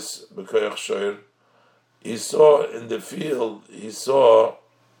Tvuos B'Koyach Shoyer. He saw in the field. He saw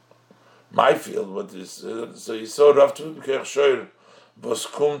my field. What is so? He saw Rav Tvuos B'Koyach Shoyer. Was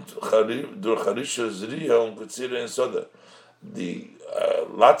kommt durch Harisha Zriya und Kutzira and Soda. The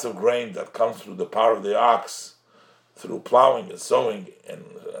lots of grain that comes through the power of the ox, through plowing and sowing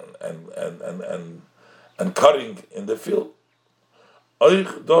and cutting in the field.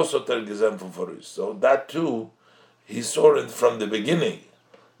 So that too, he saw it from the beginning.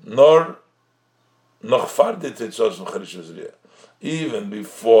 Even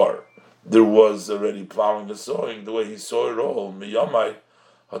before there was already plowing and sowing, the way he saw it all.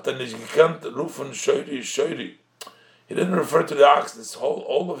 He didn't refer to the ox.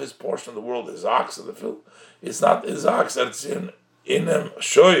 All of his portion of the world, his ox in the field. It's not his ox. It's in him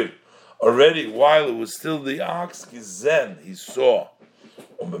shoyer. Already, while it was still the ox, he saw.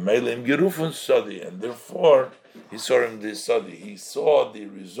 And therefore, he saw him the sadi. He saw the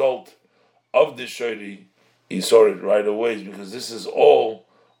result of the shoyri. He saw it right away because this is all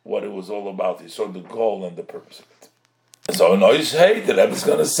what it was all about. He saw the goal and the purpose of it. And so, the Rebbe is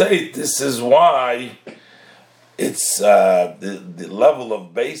going to say this is why it's the level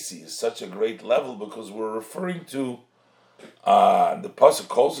of Basi is such a great level, because we're referring to the pasuk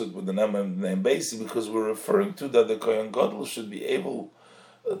calls it with the name Basi because we're referring to that the Kohen Gadol should be able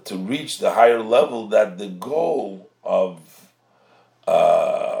to reach the higher level, that the goal of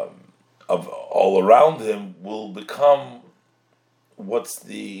all around him will become what's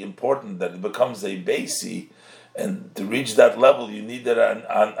the important, that it becomes a Basi. And to reach that level, you need that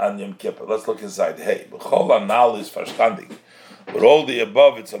on Yom Kippur. Let's look inside. Hey, b'chol anal is verstandig. With all the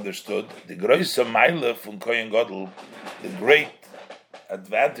above, it's understood. The große Meile von Kohen Gadol, the great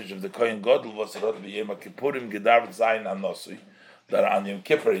advantage of the Kohen Gadol was that Yom Kippurim gedarf zayin anosui, that on Yom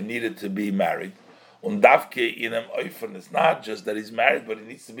Kippur he needed to be married. Und davke in em oifen, it's not just that he's married, but he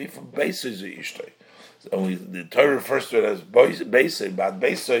needs to be from Beisoy zu Ishtoi. So the Torah refers to it as Beisoy, Bad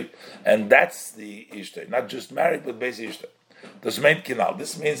Beisoy, and that's the Ishtoi. Not just married, but Beisoy Ishtoi. Das meint Kinal.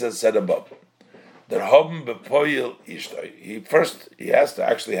 This means, as said above, der Hoben bepoil Ishtoi. He has to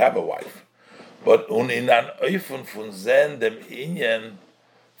actually have a wife. But in an Oifen von Zen dem Inyan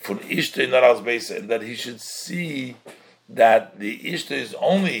von Ishtoi not als Beisoy, and that he should see that the Ishtoi is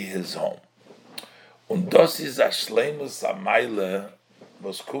only his home. Und das ist a Shleimus Ameile,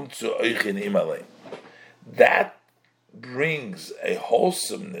 was kommt zu euch in ihm allein. That brings a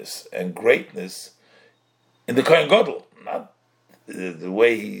wholesomeness and greatness in the Kohen Gadol, not the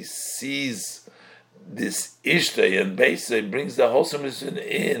way he sees this Ishtay and Beisay brings the wholesomeness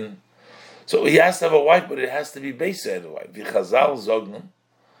in. So he has to have a wife, but it has to be Beisay and a wife. V'chazal zognim.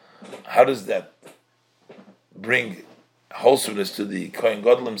 How does that bring wholesomeness to the Kohen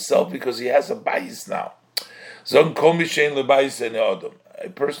Gadol himself? Because he has a bayis now. Zogn kol mishein lebayis ein adam. A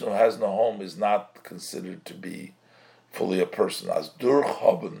person who has no home is not considered to be fully a person. As durch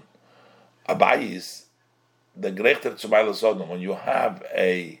haben a bayis, the gerechter zu beilas adam. When you have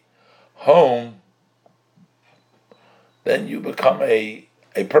a home, then you become a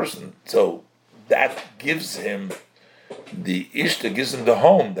person. So that gives him the ishta, gives him the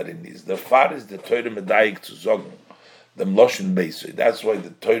home that he needs. The far is the Torah medayik to zogn, the mloshin beisui. That's why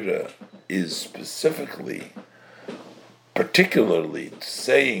the Torah is specifically, particularly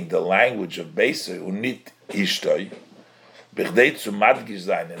saying the language of beisui, unit ishtoi, bichdei zu madgish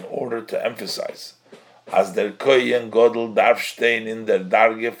sein, in order to emphasize, as der kohen gadol darf stehen in der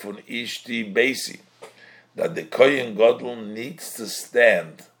darge von ishti beisi, that the kohen gadol needs to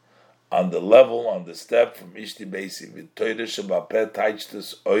stand on the level, on the step from ishti beisi, with Torah shebapeh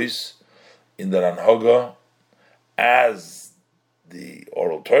taichtes ois, in the Ranhoga, as the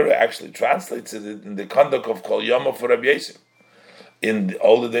oral Torah actually translates it in the conduct of Kol Yama for Rabbi Yosef, in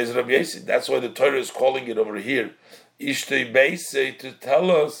all the days of Rabbi Yosef. That's why the Torah is calling it over here Ishtei Beisei, to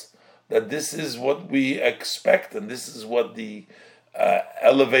tell us that this is what we expect, and this is what the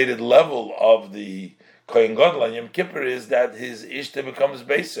elevated level of the Kohen Gadol on Yom Kippur is, that his Ishtei becomes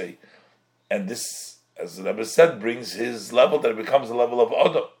Beisei. And this, as the Rebbe said, brings his level, that it becomes the level of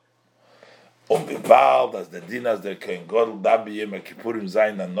Odom. Bald as the dinas der Kohen Gadol dabi Yom Kippurim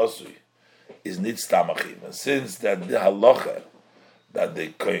zayin anosui is nitz tamachim. And since that the halacha that the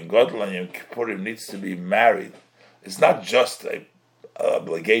Kohen Gadol on Yom Kippurim needs to be married, it's not just a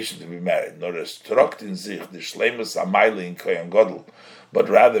obligation to be married, nor a struct in sich the shleimus amayli in Kohen Gadol, but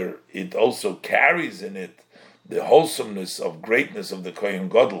rather it also carries in it the wholesomeness of greatness of the Kohen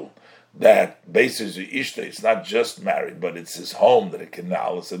Gadol, that basically Ishta, it's not just married, but it's his home that it can,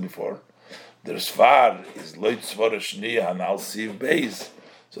 Allah said before, the Svar is loit svara shniya hanal siv beis.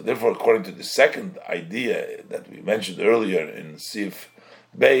 So therefore, according to the second idea that we mentioned earlier in siv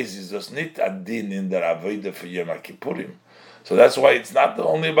beis, is just nit adin in der avodah for Yom Kippurim. So that's why it's not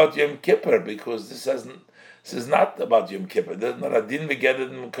only about Yom Kippur, because this is not about Yom Kippur. There's not adin we get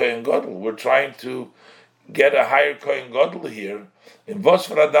it in Kohen Gadol. We're trying to get a higher Kohen Gadol here. In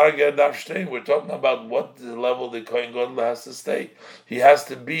Vosfra Darga Darstein, we're talking about what the level the Kohen Gadol has to stay. He has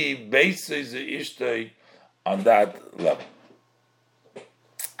to be basically Ishtay on that level.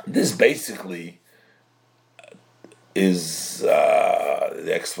 This basically is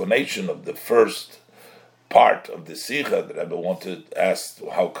the explanation of the first part of the Sikha that Rebbe wanted to ask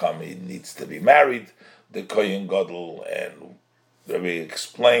how come he needs to be married, the Kohen Gadol, and Rebbe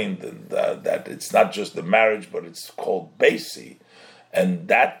explained that it's not just the marriage, but it's called Beisi. And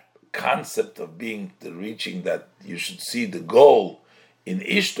that concept of reaching that you should see the goal in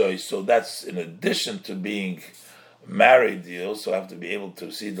Ishtoi, so that's in addition to being married, you also have to be able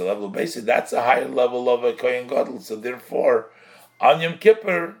to see the level of Beisi. That's a higher level of a Kohen Gadol. So therefore, on Yom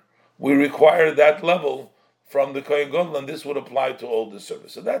Kippur, we require that level from the Kohen Gadol, and this would apply to all the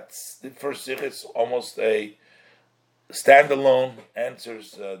service. So that's the first Sikha. It's almost a standalone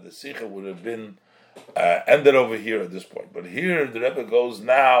answers. The Sikha would have been ended over here at this point. But here the Rebbe goes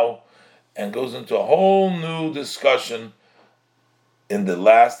now and goes into a whole new discussion in the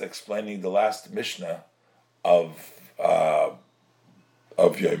last, explaining the last Mishnah of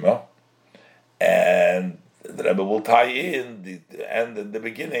Yoma. And the Rebbe will tie in the end and the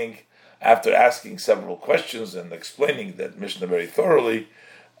beginning after asking several questions and explaining that Mishnah very thoroughly,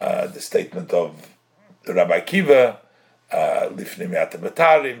 the statement of the Rabbi Akiva, Lifnei Me'at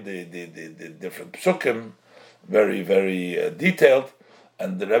Betarim, the different psukim, very, very detailed,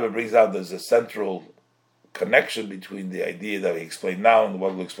 and the Rebbe brings out there's a central connection between the idea that we explain now and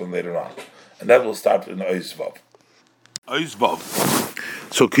what we'll explain later on, and that will start in Ois Vav. Ois Vav.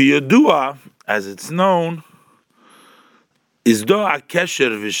 So Kiyodua, as it's known, is do a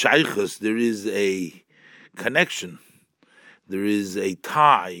kesher v'shaychus. There is a connection, there is a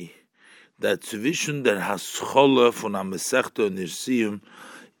tie, that zwischen der Haschole von a Masechta Nirsium,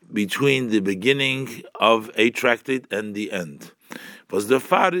 between the beginning of a tractate and the end. Was the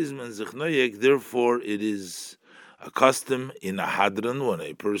far is man sich noyek, therefore it is a custom in a hadran, when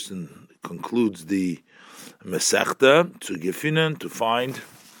a person concludes the Masechta, to gefinnen, to find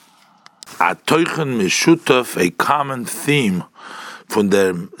a teuchen mishutaf, a common theme von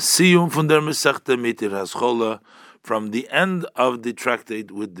der Siyum, von der Masechta mit der Haschole, from the end of the tractate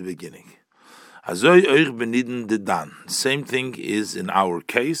with the beginning. Same thing is in our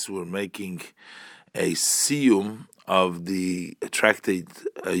case. We're making a siyum of the tractate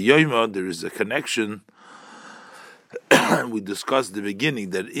Yoima, there is a connection. We discussed at the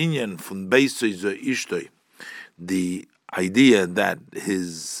beginning that inyan fun beisoy zo ishtoi, the idea that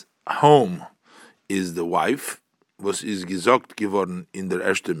his home is the wife, was is gesagt geworden in der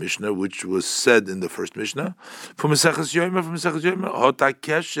erste Mishnah, which was said in the first Mishnah. From Maseches Yomer, hot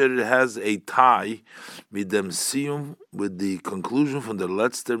kesher has a tie with dem siyum, with the conclusion from the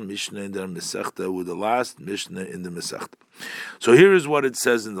letzter Mishnah in der Masechta, with the last Mishnah in the Masechta. So here is what it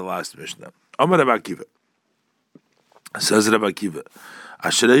says in the last Mishnah. Amar Rabbi Akiva. Says Rabbi Akiva,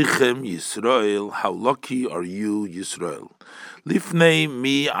 Ashreichem Yisrael, how lucky are you, Yisrael? Lifnei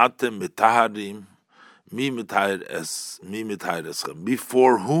mi atem mitaharim, mi mitahir eschem.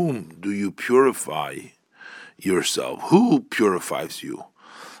 Before whom do you purify yourself? Who purifies you?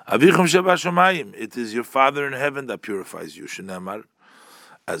 Avichem shebashamayim. It is your Father in heaven that purifies you. Shenemar,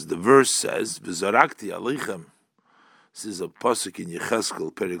 as the verse says, V'zarakti aleichem. This is a pasuk in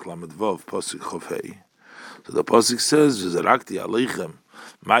Yecheskel, Perik Lamed Vav, pasuk Chofei. So the pasuk says, "V'zarakti aleichem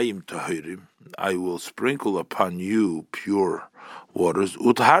mayim tahirim." I will sprinkle upon you pure waters,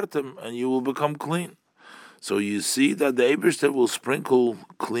 uthartem, and you will become clean. So you see that the Eibishter will sprinkle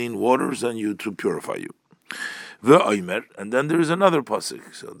clean waters on you to purify you. Ve'omer, and then there is another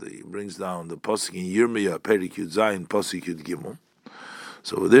pasuk. So he brings down the pasuk in Yirmiyah, Perik Yud Zayin, pasuk Yud Gimel.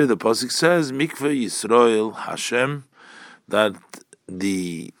 So over there the pasuk says, "Mikveh Yisrael Hashem," that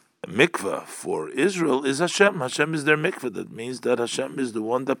the mikveh for Israel is Hashem. Hashem is their mikveh. That means that Hashem is the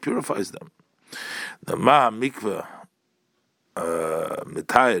one that purifies them. The ma mikveh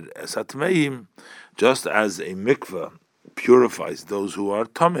mitayr esatmeim, just as a mikveh purifies those who are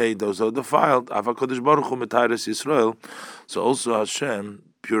tamei, those who are defiled. Avakodesh Baruch Hu mitayr es Yisrael. So also Hashem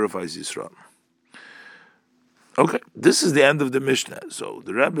purifies Israel. Okay, this is the end of the Mishnah. So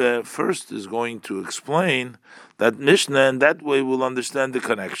the Rebbe first is going to explain that Mishnah, and that way we'll understand the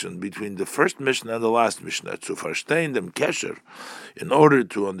connection between the first Mishnah and the last Mishnah. To verstehen dem Kesher, in order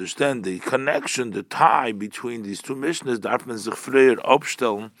to understand the connection, the tie between these two Mishnahs, darf man sich früher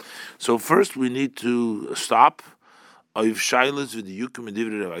aufstellen. So first we need to stop auf Shailas with the Yukim and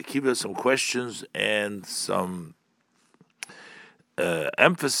Divrei Rabbi Akiva, some questions and some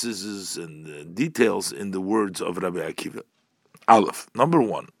emphases and details in the words of Rabbi Akiva. Aleph, number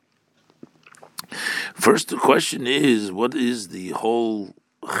one. First, the question is, what is the whole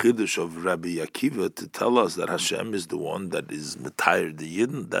chiddush of Rabbi Akiva to tell us that Hashem is the one that is metayr the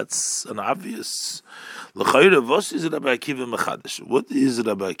Yidden? That's an obvious. L'chayre, what is Rabbi Akiva mechadash? What is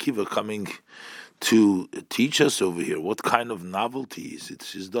Rabbi Akiva coming to teach us over here? What kind of novelty is it?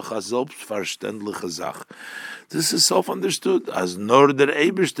 This is self-understood. As nor der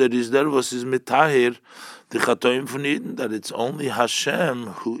Eibishter is there was his mitahir, the chatoim von Eden, that it's only Hashem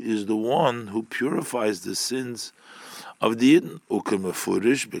who is the one who purifies the sins of the Eden.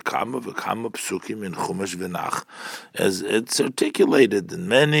 As it's articulated in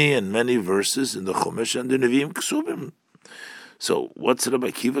many verses in the Chumash and the Nevi'im Ksubim. So what's Rabbi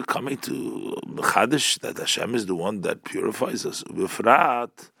Akiva coming to Chadash, that Hashem is the one that purifies us?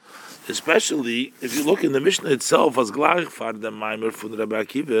 Especially if you look in the Mishnah itself, as gleich for the Maimer von Rabbi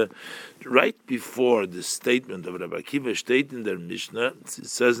Akiva, right before the statement of Rabbi Akiva, state in their Mishnah, it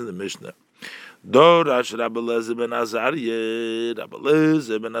says in the Mishnah, Dorash Rabbi Eliezer ben Azariah, Rabbi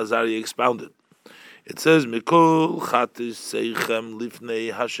Eliezer ben Azariah expounded. It says, Mikol chatis seichem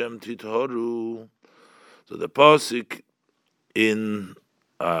lifnei Hashem tithoru. So the pasuk in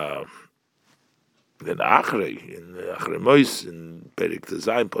Achrei Mois, in Perik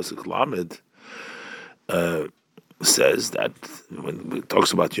Tezayim, Pasuk Lamed, says that when it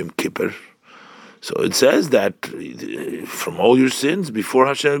talks about Yom Kippur, so it says that from all your sins before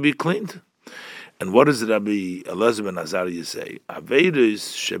Hashem will be cleaned. And what does Rabbi Eliezer ben Azariah say?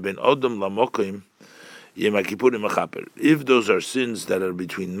 Aveiros sheben odom lamokim yom kippurim mechaper. If those are sins that are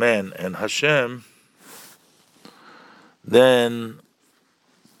between man and Hashem, then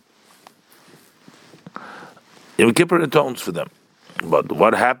Yom Kippur atones for them. But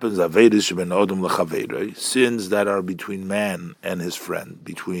what happens? Sins that are between man and his friend,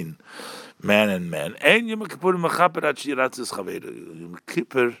 between man and man. And Yom Kippur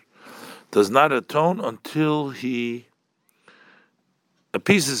does not atone until he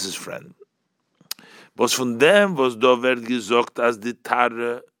appeases his friend. Was von dem was da wird gesagt as die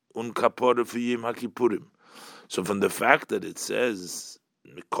Tare und Kapore für Yom HaKippurim. So from the fact that it says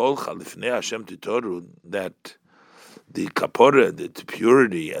Mikol Chalifnei Hashem Titoru, that the kapora, the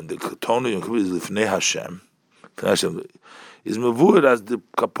purity, and the atonement is lifnei Hashem, is mavur as the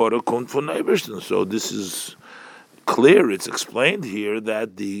kapora kommt von Eibishter. So this is clear. It's explained here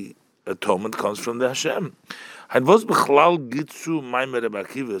that the atonement comes from the Hashem. And was bechlal gitzu maimer Rabbi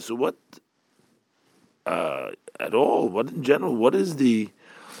Akiva. So what? At all? What in general? What is the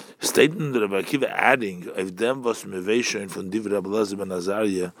statement that Rabbi Akiva adding of them was mevation from Divrei Rabbi Elazar ben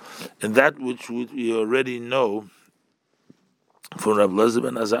Azariah, and that which we already know from Rabbi Elazar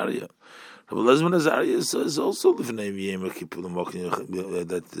ben Azariah? Rabbi Elazar ben Azariah is also Lifnei Yom Kippurim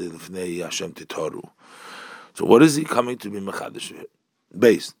that Lifnei Hashem Titaru. So what is he coming to be mechadish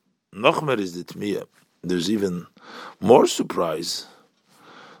based? Nochmer is the Tmiyah. There's even more surprise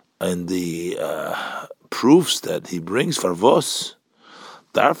in the proofs that he brings for Vos.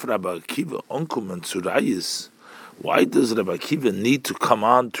 Darf Rabbi Akiva onkum and Tzurayis. Why does Rabbi Akiva need to come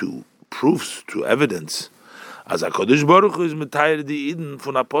on to proofs, to evidence? As HaKadosh Baruch Hu is metayir di Eden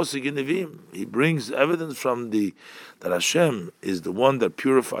von Aposik in Nevim. He brings evidence from that Hashem is the one that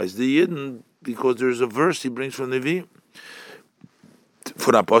purifies the Eden, because there's a verse he brings from Nevim.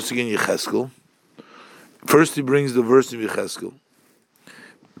 Von Aposik in Yecheskel. First he brings the verse in Yecheskel.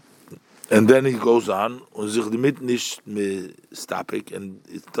 And then he goes on, und sich damit nicht stapik, and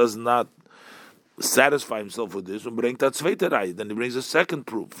it does not satisfy himself with this, and bringt that zweite Reihe. Then he brings a second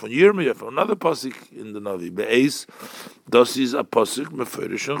proof from Yirmiyah, from another pasuk in the Navi. Be'ez, das is a pasuk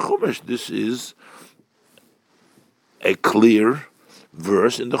meferish and Chumash. This is a clear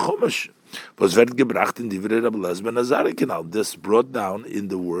verse in the Chumash. Was wird gebracht in Divrei Rabbi Elazar ben Azariah Genau. This brought down in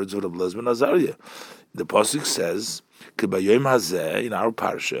the words of Rabbi Elazar ben Azariah. The pasuk says, in our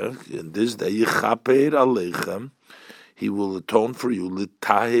parsha, in this day, Yichaper Aleichem, he will atone for you.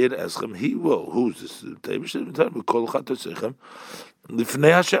 Litahir Eschem, he will. Who's this? Lifnei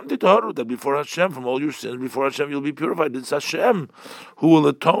Hashem titaru, that before Hashem, from all your sins, before Hashem you'll be purified. It's Hashem who will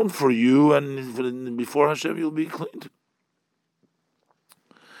atone for you, and before Hashem you'll be cleaned.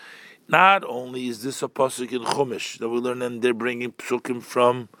 Not only is this a pasuk in Chumash that we learn, and they're bringing psukim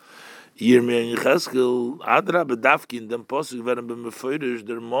from Yirmiyah and Yecheskel, Adra bedafkin, them pasuk werden b'mefeirish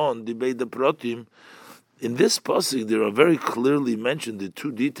der mon debate the protim. In this pasuk, there are very clearly mentioned the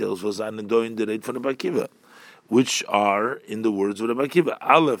two details was an doing the rate for Rabbi Akiva, which are in the words of Rabbi Akiva.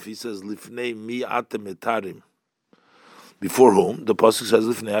 Aleph, he says lifnei mi atem etarim, before whom the pasuk says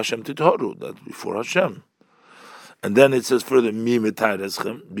lifnei Hashem titaru, that before Hashem. And then it says further mi metar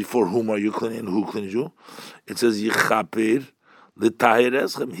eschem, before whom are you cleaning? Who cleans you? It says yichaper.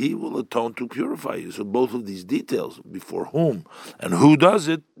 He will atone to purify you. So both of these details, before whom and who does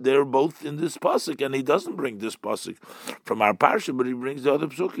it, they're both in this pasuk, and he doesn't bring this pasuk from our parsha, but he brings the other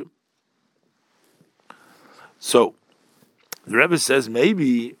psukim. So the Rebbe says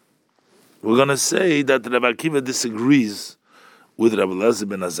maybe we're going to say that Rabbi Akiva disagrees with Rabbi Elazar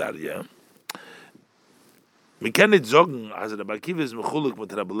ben Azariah. We can't sagen, as Rabbi Akiva is mechuluk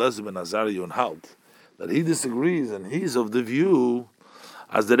with Rabbi Elazar ben Azariah and halt, that he disagrees, and he's of the view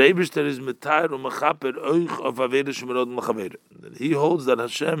as the Eibishter is metayr u'mechaper oich of aveda shemerod mechaver. That he holds that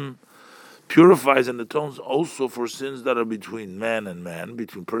Hashem purifies and atones also for sins that are between man and man,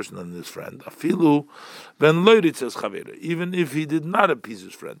 between person and his friend. Afilu ben loiritzes chaver, even if he did not appease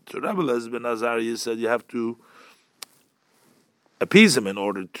his friend. So Rabbi Elazar ben Azariah said you have to appease him in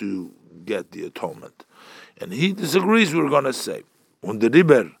order to get the atonement, and he disagrees. We're going to say when the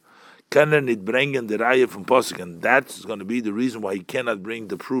riber can it bring in the raya from pasuk, and that's going to be the reason why he cannot bring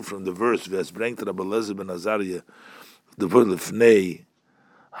the proof from the verse. V'es bring to Rabbi Elazar ben Azariah the word lefnei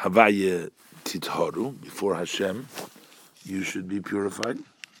havaya titharu, before Hashem you should be purified.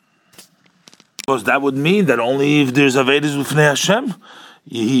 Because that would mean that only if there's avedis lefnei Hashem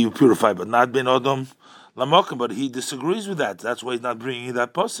he purified, but not ben adam lamokim. But he disagrees with that. That's why he's not bringing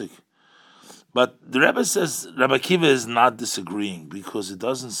that pasuk. But the Rebbe says Rabbi Akiva is not disagreeing, because it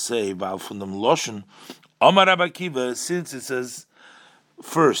doesn't say Val Fundam Loshen Omar Rabbi Akiva, since it says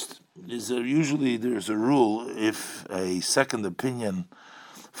first. Usually there's a rule, if a second opinion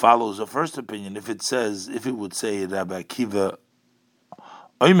follows a first opinion, if it would say Rabbi Akiva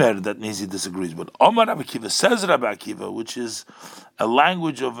Omer, that means he disagrees. But Omar Rabbi Akiva says Rabbi Akiva, which is a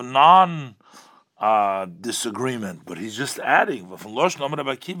language of non-disagreement, but he's just adding from Loshen Omar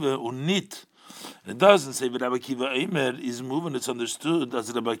Rabbi Akiva unit. It doesn't say that Rabbi Akiva Eimer is moving. It's understood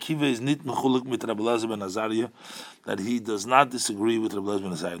as Rabbi Akiva is nit mechuluk mit Rabbi Elazar ben Azariah, that he does not disagree with Rabbi Elazar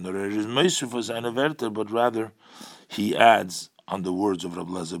ben Azariah. Nor is meisher for seine Werte, but rather he adds on the words of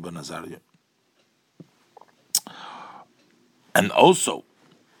Rabbi Elazar ben Azariah. And also,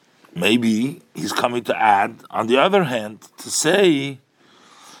 maybe he's coming to add, on the other hand, to say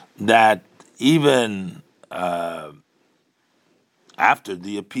that even after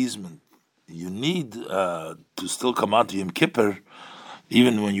the appeasement, you need to still come out to Yom Kippur,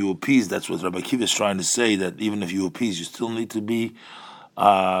 even when you appease. That's what Rabbi Akiva is trying to say, that even if you appease, you still need to be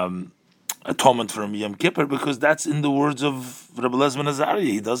atonement for Yom Kippur, because that's in the words of Rabbi Elazar Azariah.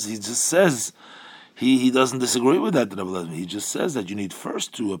 He just says, he doesn't disagree with that, Rabbi Elazar. He just says that you need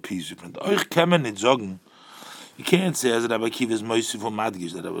first to appease your friend. You can't say as Rabbi Akiva is Moisif or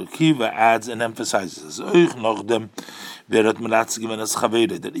Madgish, that Rabbi Akiva adds and emphasizes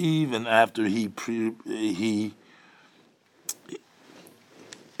that even after he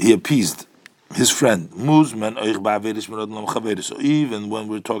appeased his friend. So even when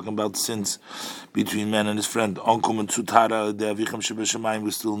we're talking about sins between man and his friend, we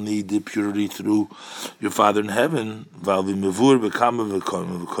still need the purity through your Father in heaven.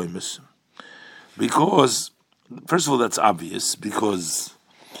 Because, first of all, that's obvious, because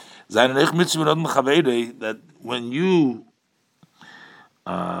that when you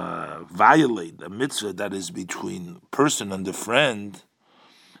violate a mitzvah that is between person and the friend,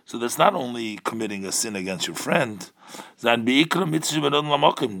 so that's not only committing a sin against your friend. They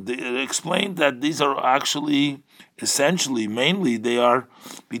explained that these are actually, essentially, mainly, they are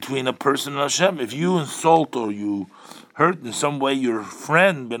between a person and Hashem. If you insult or you hurt in some way your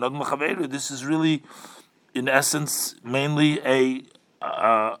friend, this is really, in essence, mainly an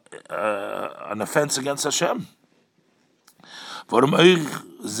offense against Hashem. Because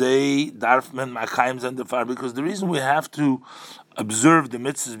the reason we have to observe the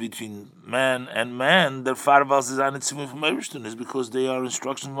mitzvahs between man and man, is because they are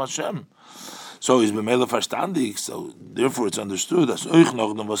instructions from Hashem. So he's b'meila verstandig. So therefore, it's understood that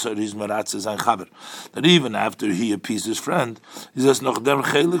even after he appeased his friend, he says noch dem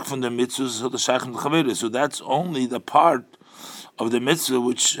chelik from the mitzvahs. So that's only the part of the mitzvah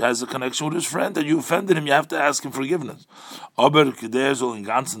which has a connection with his friend, that you offended him. You have to ask him forgiveness. But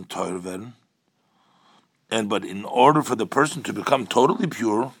in order for the person to become totally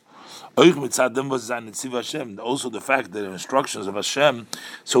pure, also the fact that the instructions of Hashem,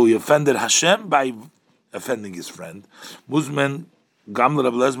 so he offended Hashem by offending his friend. So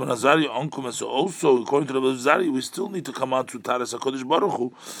also, according to Rabbi Zari, we still need to come out to Taras HaKadosh Baruch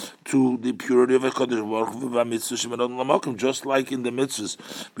Hu, to the purity of HaKadosh Baruch Hu, just like in the mitzvahs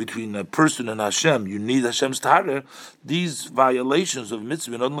between a person and Hashem, you need Hashem's Tahara. These violations of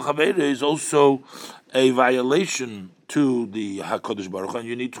mitzvah is also a violation to the HaKadosh Baruch Hu, and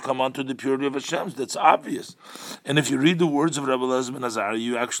you need to come on to the purity of Hashem. That's obvious. And if you read the words of Rabbi Elazar ben Azariah,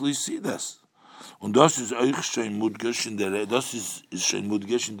 you actually see this. Und das ist euch schon mudgesh in der das ist schon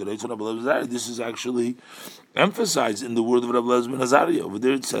mudgesh in der Reit von Rabbi Elazar. This is actually emphasized in the word of Rabbi Elazar ben Azariah. Over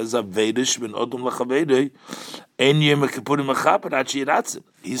there it says Avedish ben Odom lachavedei en yem kippurim mechaper achi yiratzim.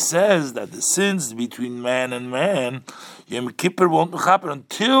 He says that the sins between man and man, Yom Kippur won't mechaper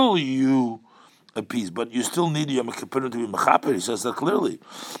until you appease, but you still need Yom Kippur to be mechaper. He says that clearly.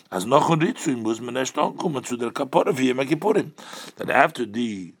 As nochon ritzum was meneshton kumen zu der kapor of Yom Kippurim. That after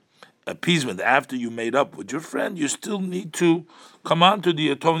the appeasement, after you made up with your friend, you still need to come on to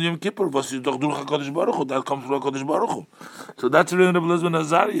the atonement Yom Kippur. Was is doch durch HaKadosh Baruch Hu. That comes from HaKadosh Baruch Hu. So that's really Rabbi Elazar ben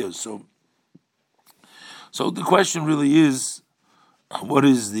Azariah. So the question really is, what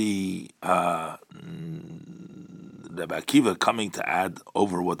is the Rabbi Akiva coming to add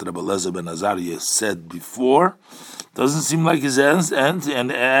over what Rabbi Elazar ben Azariah said before? Doesn't seem like he's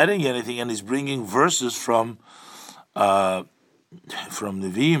adding anything, and he's bringing verses from Nevi'im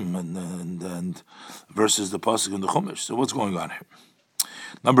and versus the pasuk in the Chumash. So what's going on here?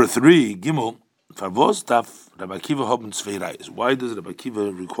 Number 3, Gimel, Farvos Taf Rabbi Akiva Hoben Tzveirayis. Why does Rabbi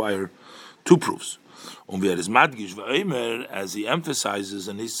Akiva require 2 proofs? As he emphasizes,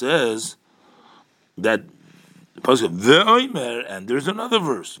 and he says that the pasuk Ve'omer, and there's another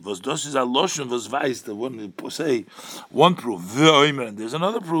verse. Vos dos is aloshen vos vais. The one say one proof Ve'omer, and there's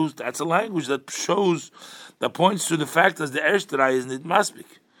another proof. That's a language that shows, that points to the fact that the Ershtarai is not maspik,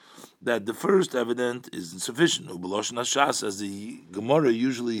 that the first evidence is insufficient. Ubalosh Nashas, as the Gemara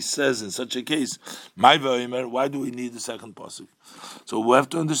usually says in such a case, my Ve'omer, why do we need the second pasuk? So we have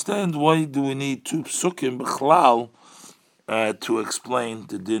to understand, why do we need 2 psukim b'chlal to explain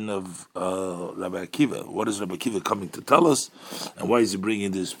the din of Rabbi Akiva? What is Rabbi Akiva coming to tell us, and why is he bringing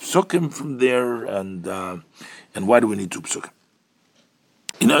this psukim from there, and why do we need 2 psukim?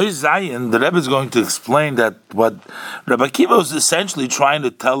 In Zion, the Rebbe is going to explain that what Rabbi Akiva was essentially trying to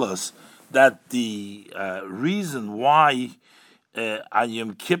tell us, that the reason why on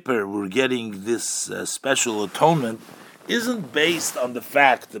Yom Kippur we're getting this special atonement isn't based on the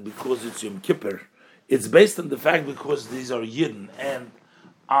fact that because it's Yom Kippur. It's based on the fact because these are Yidden, and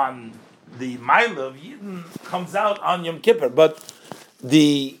on the Maila of Yidden comes out on Yom Kippur. But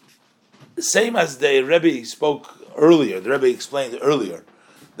the same as the Rebbe spoke earlier, the Rebbe explained earlier,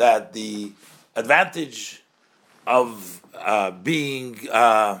 that the advantage of being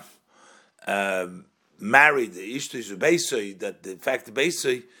married, the Ishtoy Beisoy, that the fact the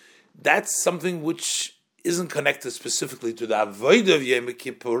Beisoy, that's something which isn't connected specifically to the Avodah of Yom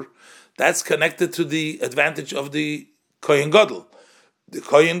Kippur. That's connected to the advantage of the Kohen Gadol. The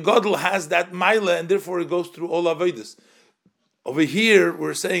Kohen Gadol has that Maila, and therefore it goes through all Avodas. Over here,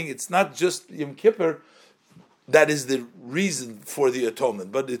 we're saying it's not just Yom Kippur that is the reason for the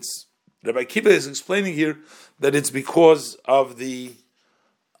atonement, but it's Rabbi Kiva is explaining here that it's because of the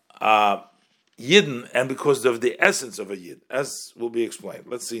Yidden and because of the essence of a Yid, as will be explained.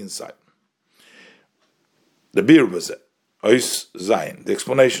 Let's see inside. The Bir was it. Ois Zayin. The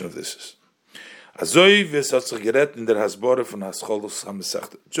explanation of this is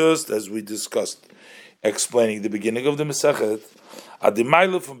just as we discussed, explaining the beginning of the Masechet,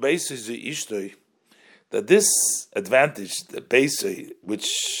 Adimaila from Beisei the Ishtoi, that this advantage, the Beisei,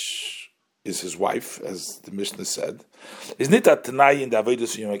 which is his wife, as the Mishnah said, is not a Tanai in the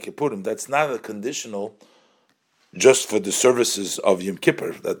Avodas Yom Kippurim. That's not a conditional just for the services of Yom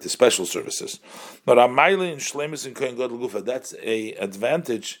Kippur, that the special services. But Amaila in Shlemus and Kohen Gadol Gufa, that's a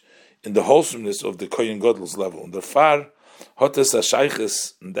advantage in the wholesomeness of the Kohen Gadol's level. And the Far Hotes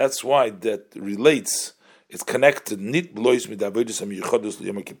HaShayches, and that's why that relates. It's connected. Nit blois mit Avodas HaMiyuchados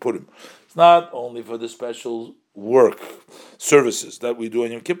Yom Kippurim. It's not only for the special work services that we do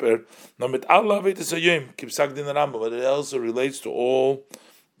on Yom Kippur. No mit Allah Avodas HaYom Kipsak Din Rambam, but it also relates to all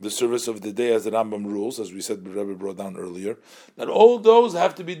the service of the day, as the Rambam rules, as we said, the Rebbe brought down earlier, that all those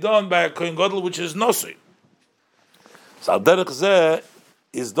have to be done by a Kohen Gadol, which is Nosei. So Derech Zeh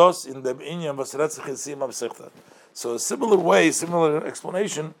is dos in the Inyan Vasretzach Yisim Avsechta. So a similar way, similar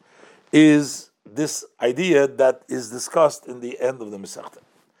explanation is this idea that is discussed in the end of the Masechta.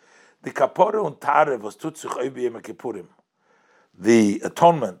 The Kapore und Tare was tutzich oibi Yom Kippurim. The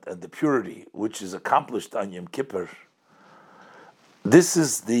atonement and the purity, which is accomplished on Yom Kippur, this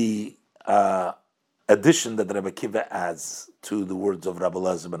is the addition that Rabbi Kiva adds to the words of Rabbi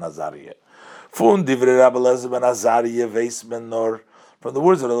Elazar ben Azariah. From the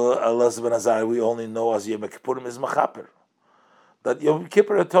words of Elazar ben Azariah, we only know as Yom Kippurim is Machaper. That Yom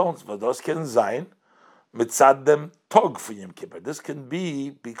Kippur atones, but those can sein mitzad them tog for Yom Kippur. This can be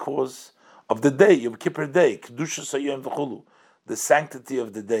because of the day, Yom Kippur day, Kedusha Sayom v'chulu, the sanctity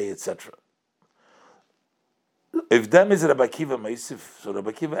of the day, etc. If them is Rabbi Kiva Meisif, so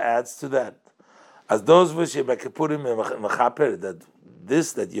Rabbi Kiva adds to that. As those which Yom Kippurim mechaper, that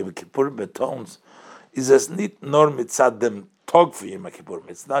this that Yom Kippurim atones is as nit nor mitzad them tog for Yom Kippurim.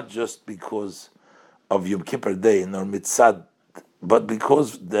 It's not just because of Yom Kippur day nor mitzad, but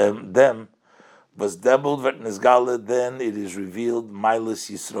because them was doubled v'nizgala, then it is revealed Milas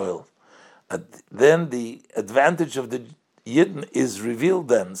Yisrael. Then the advantage of the Yidden is revealed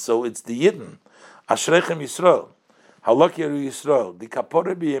then. So it's the Yidden. Ashrechem Yisrael. How lucky are you, Yisrael? The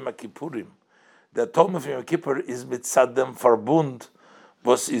Kapore b'Yom Kippurim. The atonement for Yom Kippur is mitzadem verbund,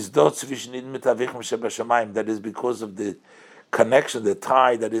 was is dot zwischen Yidden mit Avichem Shebashamayim. That is because of the connection, the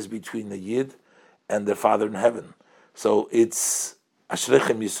tie that is between the Yid and their Father in heaven. So it's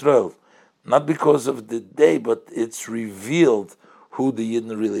Ashrechem Yisrael, not because of the day, but it's revealed who the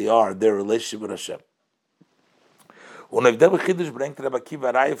Yidden really are, their relationship with Hashem.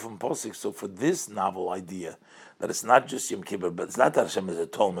 So for this novel idea, that it's not just Yom Kippur, but it's not that Hashem is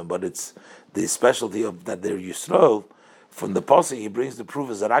atonement, but it's the specialty of that they're Yisrael. From the Pasuk, he brings the proof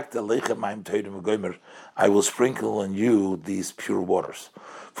as I will sprinkle on you these pure waters.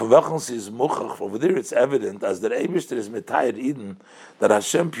 From over there, it's evident as that Eibishter is Metayed Eden, that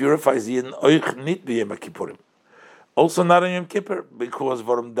Hashem purifies Eden euch nit b'Yom Kippurim. Also not on Yom Kippur, because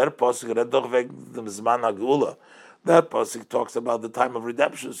warum der Pasuk redt doch wegen dem Zman HaGeula. That pasuk talks about the time of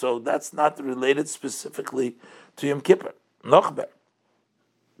redemption, so that's not related specifically to Yom Kippur. Nochber.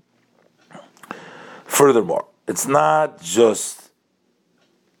 Furthermore, it's not just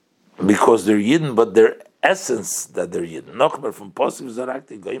because they're Yidden, but their essence that they're Yidden. Nochber from pasuk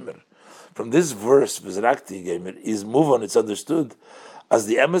V'zarakti Gomer. From this verse, V'zarakti Gomer, is move on. It's understood as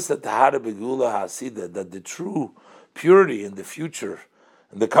the emes that Tahara Begula Hasidah, that the true purity in the future,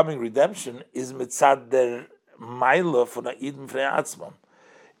 in the coming redemption, is mitzad their Maila for the Eden Freyatzman,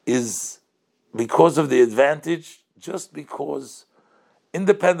 is because of the advantage, just because,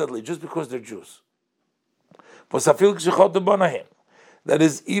 independently, just because they're Jews. That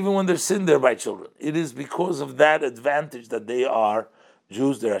is, even when they're sinned there by children, it is because of that advantage that they are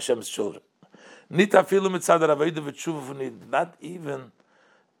Jews, they're Hashem's children. Not even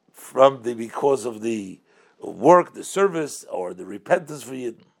from the because of the work, the service, or the repentance for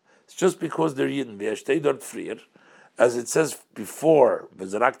Yidden. It's just because they're Yidden. As it says before, the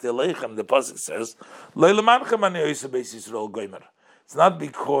pasuk says, It's not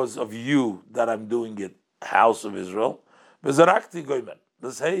because of you that I'm doing it, house of Israel. Bezarakti goymen.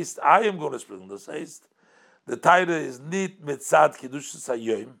 This haste, I am going to sprinkle this haste. The Torah is nit mitzad kedushas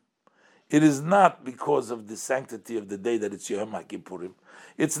hayoyim. It is not because of the sanctity of the day that it's Yom HaKippurim.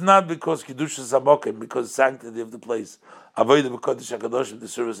 It's not because kedushas hamokim, because sanctity of the place. Avodah b'kodesh hakadoshim, the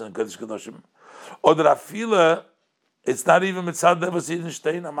service in kodesh kadoshim. Or the rafila, it's not even mitzad devas yidin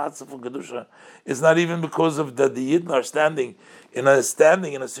shtein amatzah from kedusha. It's not even because of that the yidin are standing in a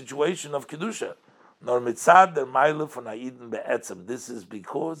situation of kedusha. Nor mitzad der ma'ile von ha'yidin be'etzem. This is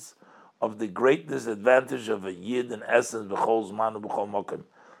because of the greatness advantage of a yid in essence b'chol zman u'b'chol mokim.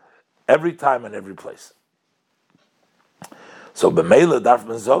 Every time and every place. So b'meila darf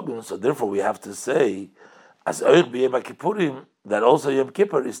men zogen. So therefore we have to say, as oich b'yom HaKippurim, that also Yom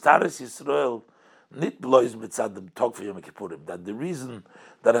Kippur is Taras Yisrael nit blois mitzad the talk for Yom Kippurim. That the reason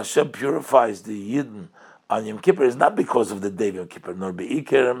that Hashem purifies the Yidden on Yom Kippur is not because of the day of Yom Kippur, nor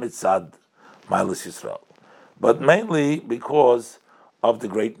be'ikar mitzad Ma'alos Yisrael, but mainly because of the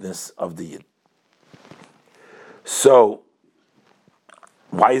greatness of the Yid. So,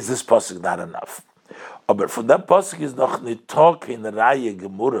 why is this pasuk not enough? But for that pasuk is noch nitok in raya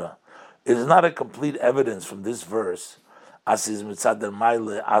gemura. It is not a complete evidence from this verse, as is mitzad der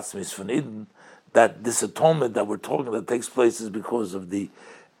ma'ile atzmis von Eden, that this atonement that we're talking that takes place is because of the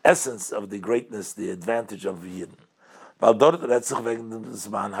essence of the greatness, the advantage of Yidden. Because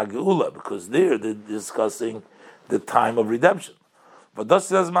there they're discussing the time of redemption. But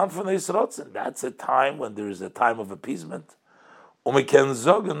that's a time when there is a time of appeasement.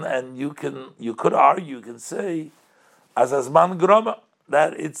 And you could argue, you can say, as azman groma,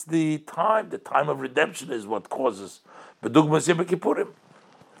 that it's the time of redemption is what causes. But we're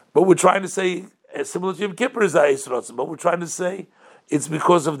trying to say, similar to Yom Kippur is Ha'is Rotzen, but we're trying to say it's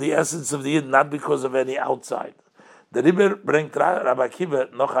because of the essence of the Yid, not because of any outside. The Rebbe brings Rabbi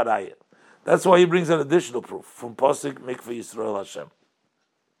Akiva noch haraya. That's why he brings an additional proof from Posik Mikveh Yisrael Hashem.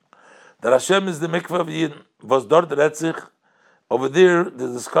 That Hashem is the Mikveh of Yid. Was dort retzich. Over there, the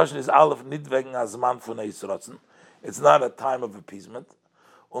discussion is Aleph nit wegen Azman von Ha'is Rotzen. It's not a time of appeasement.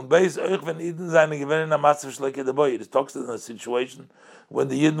 Und beis euch wenn Eden seine gewinnen am Matzav Shleike de Boy. It talks in a situation when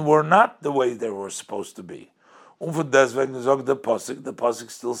the Yidden were not the way they were supposed to be. Und von deswegen sagt the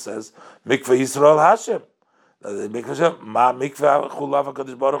Pasuk still says, Mikveh Yisrael Hashem. Just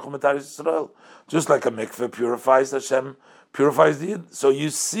like a mikveh purifies, Hashem purifies the Yid. So you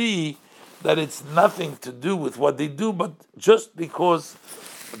see that it's nothing to do with what they do, but just because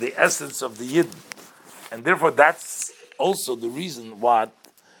of the essence of the Yid. And therefore that's also the reason why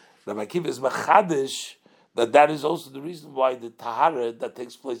Rabbi Akiva is machadish, that is also the reason why the tahara that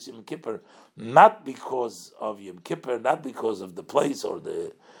takes place in Yom Kippur, not because of Yom Kippur, not because of the place or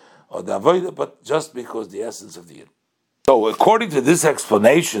the avodah, but just because the essence of the Yid. So according to this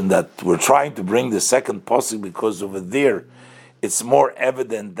explanation that we're trying to bring the second pasuk, because over there it's more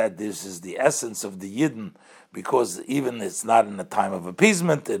evident that this is the essence of the Yidden, because even it's not in a time of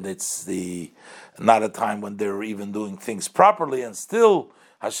appeasement, and it's not a time when they're even doing things properly, and still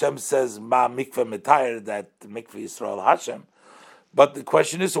Hashem says, Ma mikveh metayr, that mikveh Yisrael Hashem. But the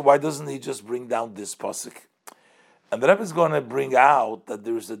question is, so why doesn't he just bring down this pasuk? And the Rebbe is going to bring out that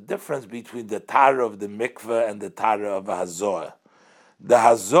there is a difference between the tara of the mikveh and the tara of a hazoah. The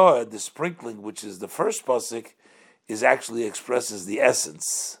hazoah, the sprinkling, which is the first pasuk, is actually expresses the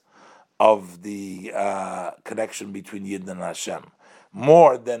essence of the connection between Yid and Hashem,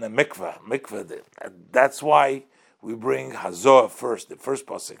 more than a mikveh. That's why we bring Hazoah first, the first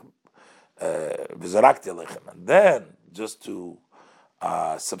pasuk, V'zarakti alechem, and then just to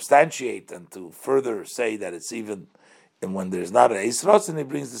substantiate and to further say that it's even and when there's not an Eis Rotzen, he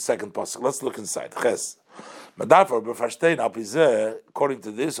brings the second pasuk. Let's look inside. Ches. According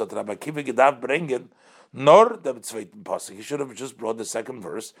to this, what Rabbi Akiva gedarf bringen, nor the zweiten pasuk. He should have just brought the second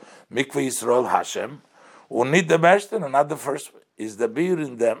verse, Mikveh Yisrael Hashem, and not the ersten, and not the first. Is the beer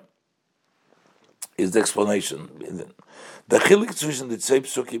in them? Is the explanation? The chilik between the two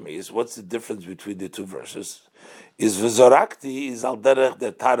psukim is, what's the difference between the two verses? Is v'zorakti is al derech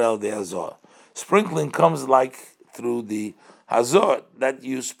the tara al the hazor. Sprinkling comes like through the hazor that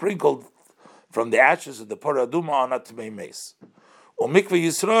you sprinkled from the ashes of the paraduma on a tmei meis. Or mikveh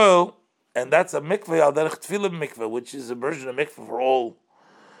Yisrael, and that's a mikveh al derech tefillah mikveh, which is a version of mikveh for all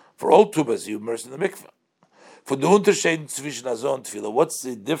tubas you immerse in the mikveh. For the unterschied zwischen hazor and tefillah, what's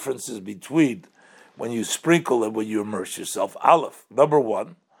the differences between when you sprinkle and when you immerse yourself? Aleph, number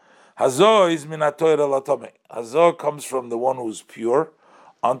one, hazor is min hatoyer al hatomei. Hazor comes from the one who is pure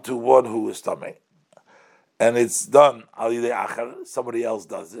unto one who is tamei, and it's done al yidei achar. Somebody else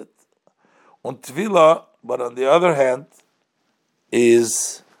does it. Und tefillah, but on the other hand,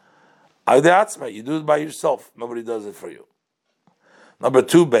 is Aideatzma. You do it by yourself. Nobody does it for you. Number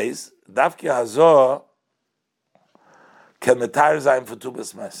 2 base, Dafki Hazor can metar zayin for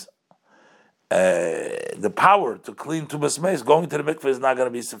tubas mes. The power to clean tubas mes, going to the mikveh is not going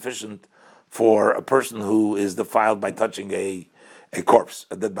to be sufficient for a person who is defiled by touching a corpse,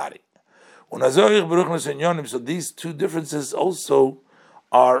 a dead body. So these two differences also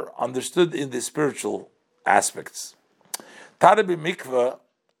are understood in the spiritual aspects. Tarabi mikveh,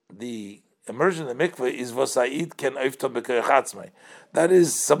 the immersion in the mikveh, is v'sa'id ken oiftam b'koyachatzmai. That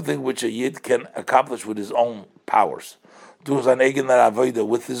is something which a yid can accomplish with his own powers,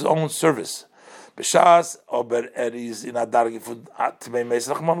 with his own service. B'shas ober is in adargi fun atmei meis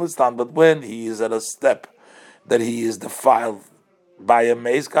rachman l'stan. But when he is at a step that he is defiled by a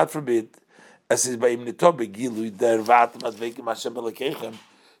mace, God forbid, as is by imnito begilu der vatmas veikim Hashem belekechem,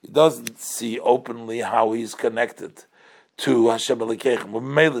 he doesn't see openly how he's connected to Hashem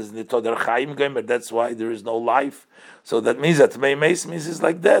Elokeichem. That's why there is no life. So that means that Mei Meis means is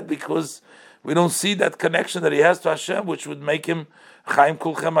like that, because we don't see that connection that he has to Hashem, which would make him Chaim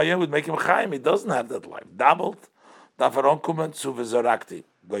Kulchem Hayem, would make him Chaim. He doesn't have that life. Doubled. Then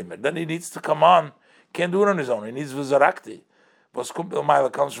he needs to come on. Can't do it on his own. He needs Vizarakti.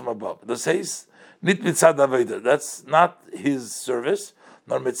 Comes from above. The says Nit Mitzad Aveda. That's not his service.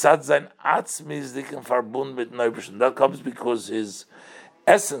 Nor mitzad sein atzmizdiken verbund mit Neubischen. That comes because his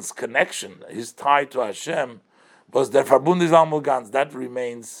essence, connection, his tie to Hashem, was der verbund is amol ganz. That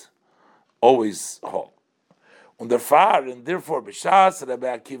remains always whole. Und and therefore, b'shas Rabbi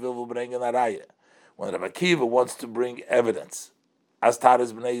Akiva will bring an araya. When Rabbi Akiva wants to bring evidence, as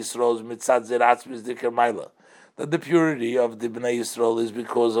taras b'nei Yisrael mitzad zer atzmizdiker maila, that the purity of the b'nei Yisrael is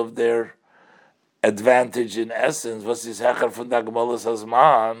because of their advantage in essence, was is hecher from the Gemala's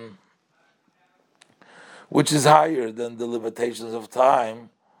Hazman, which is higher than the limitations of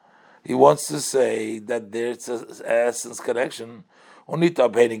time. He wants to say that there's an essence connection. It's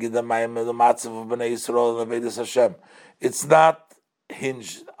not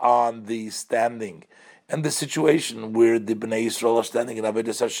hinged on the standing and the situation where the Bnei Yisrael are standing in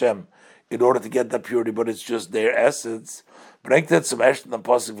Avodas Hashem in order to get that purity, but it's just their essence. Bring that some Ashton and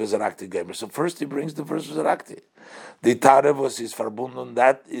Pasuk Vizarakti gamer. So first he brings the first Vizarakti. The Tarev was his Verbundun,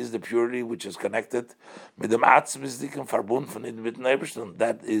 that is the purity which is connected. Mit dem Atzm is dikem Verbund von Iden mit Neibishton.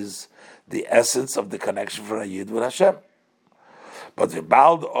 That is the essence of the connection for a Yid with Hashem. But the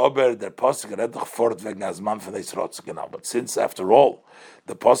bald Ober, der Pasuk redt doch fort wegen as man von des Rotz genau. But since after all,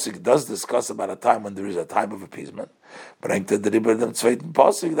 the Pasuk does discuss about a time when there is a time of appeasement, bringt the Riber dem zweiten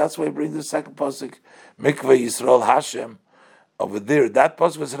Pasuk, that's why he brings the second Pasuk, Mikveh Yisrael Hashem. Over there, that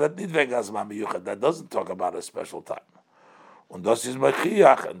pasuk was read nit wegen as man miyuchad. That doesn't talk about a special time. Und das is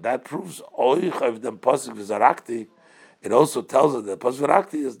mechiach, and that proves oich of dem pasuk v'zarakti. It also tells us that pasuk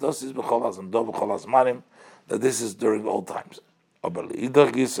v'zarakti is das is b'cholas and do b'cholas manim, that this is during all times. But on the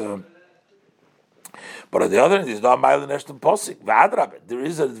other hand, there's no mile in Eshton pasuk. V'adrabet, there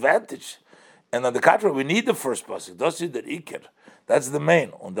is an advantage, and on the contrary, we need the first pasuk. Das is the iker. That's the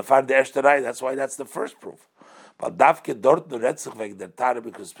main. Und the far the eshtarai. That's why that's the first proof. But Davke dort nur retzich wegen der Tare,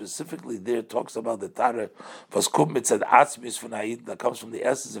 because specifically there it talks about the Tare, was kommt mit said Atzmis von Haid, that comes from the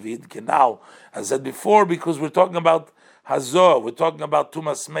essence of Yid Kenal. As I said before, because we're talking about Hazor, we're talking about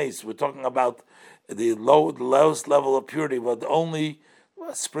Tumas Meis, we're talking about the lowest level of purity, but only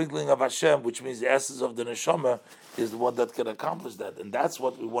sprinkling of Hashem, which means the essence of the Neshama, is the one that can accomplish that. And that's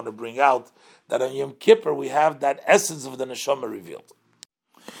what we want to bring out, that on Yom Kippur we have that essence of the Neshama revealed.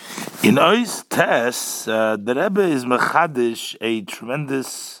 In Ois Tes, the Rebbe is mechadish a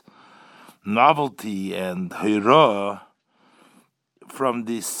tremendous novelty and hira from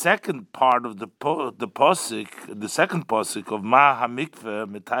the second part of the posik, the second posik of Ma HaMikveh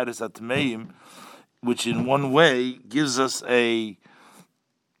Metayres Atmeim, which in one way gives us a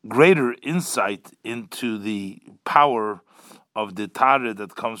greater insight into the power of the Tare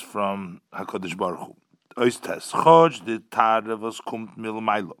that comes from HaKadosh Baruch Hu.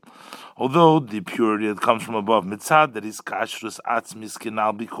 Although the purity that comes from above, mitzad, that is kashrus atzmis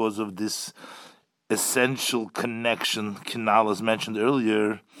kinal, because of this essential connection, kinal as mentioned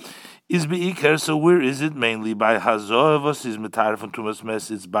earlier, is beikar. So where is it? Mainly by hazovos is mitar from tumas mes.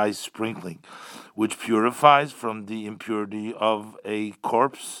 It's by sprinkling, which purifies from the impurity of a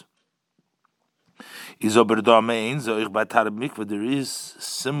corpse. There is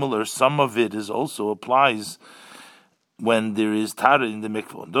similar, some of it is also applies when there is tara in the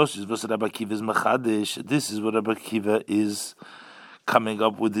mikvah. This is what Rabbi Akiva is coming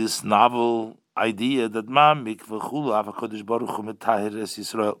up with, this novel idea that ma mikvah chula HaKadosh Baruch Hu metaher es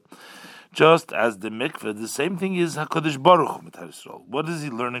Yisrael. Just as the mikveh, the same thing is HaKadosh Baruch Hu Mitar Yisrael. What is he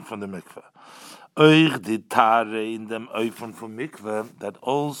learning from the mikveh? Oich the tahare in them oifon from mikveh, that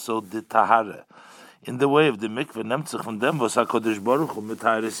also the tahare in the way of the mikveh nemtzach from them was HaKadosh Baruch Hu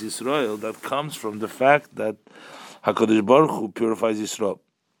Mitar Yisrael, that comes from the fact that HaKadosh Baruch Hu purifies Yisrael.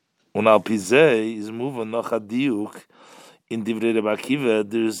 Unal pizeh is moving noch adiuk in Divrei Rebbe Akiva.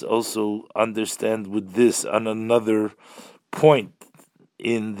 There's also understand with this on another point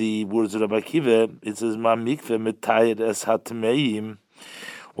in the words of Rebbe Akiva. It says ma mikveh metayed es hatmeim.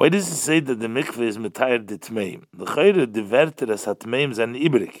 Why does it say that the mikveh is metayed the tmeim? The chayre the verter es hatmeim zan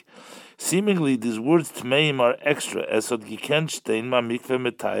ibrik. Seemingly, these words tmeim are extra. As od gekenstein ma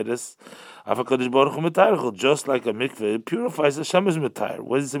mikveh metayed es. Afakadosh Baruch Hu metayed, just like a mikveh it purifies. Hashem is metayed.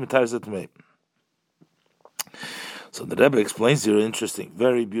 Why is it metayed the tmeim? So the Rebbe explains here, interesting,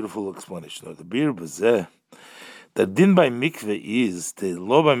 very beautiful explanation. The bir bazeh, that din by mikveh is, the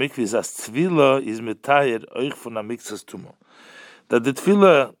law by mikveh is as tefillah is metayed oich von a mixas tumo. That the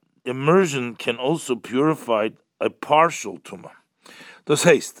tefillah immersion can also purify a partial tumah. Das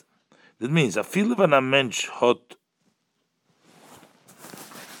heißt, that means a viele van a mensch hat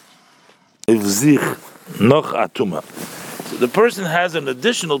if sich noch a tumah. So the person has an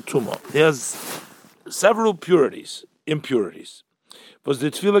additional tumah. He has several impurities. Because the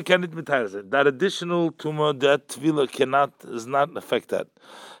tefillah cannot mitayr. That additional tumah, that tefillah does not affect that.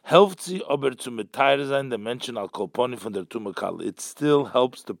 Helft sie aber zu mitayr sein, the mention al kolponi von der tumah kal. It still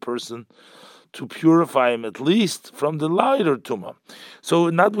helps the person to purify him at least from the lighter tumah. So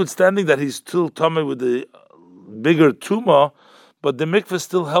notwithstanding that he's still tumah with the bigger tumah, but the mikveh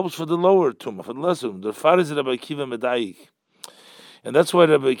still helps for the lower tumah, for the lesser tumah. The far is Rabbi Akiva medayik. And that's why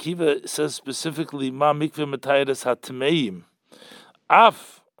Rabbi Akiva says specifically, Ma mikveh metayres hatmeim.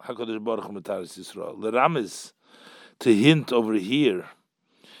 Af HaKadosh Baruch Hu metayres Yisrael. The Ramiz, to hint over here,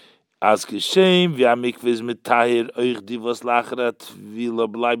 as geshem, via mikveh is metayr, oich divos lachrat, vila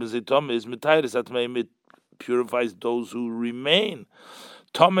bleiben ze tome, is metayres hatmeim, it purifies those who remain.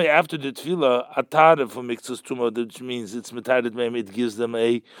 Tome after the tefillah, atare for mixus tumah, which means it's metayret meim, it gives them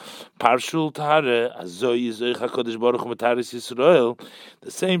a partial tare. Azoi is HaKadosh Baruch Hu metares Yisrael.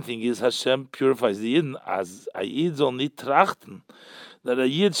 The same thing is Hashem purifies the Yidden, as a Yid soll nicht trachten. That a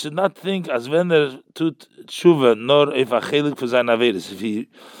Yid should not think, as wenn tut tshuva, nor if a chelik for sein averis, if he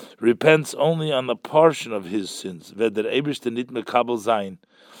repents only on a portion of his sins, wenn der Eberste nicht mekabel sein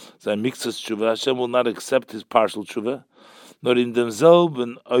mixus tshuva, Hashem will not accept his partial tshuva, nor in themselves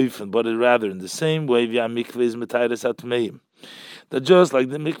and oifen, but rather in the same way via mikveh is metayres atmeim. That just like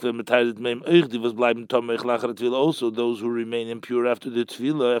the mikveh metayres atmeim, oich divos bleiben tomech lachar tefillah, also those who remain impure after the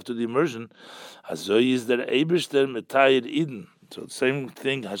tefillah, after the immersion, azoi is der Eberster metayed iden. So the same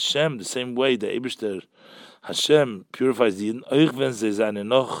thing, Hashem, the same way the Eberster, Hashem purifies the iden, oich wenn ze seine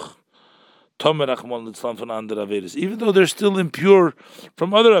noch Tomer Achmon Litzlan from other Averis, even though they're still impure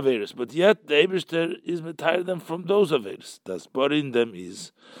from other Averis, but yet the Eberster is metayed them from those Averis. That's but in them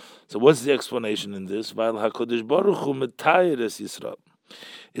is. So what's the explanation in this? While HaKadosh Baruch Hu metayed es Yisrael.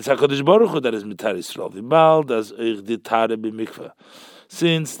 It's HaKadosh Baruch Hu that is metayed Yisrael. V'bal das eich di tare b'mikveh.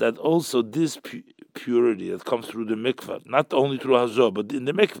 Since that also this purity that comes through the mikveh, not only through Hazor, but in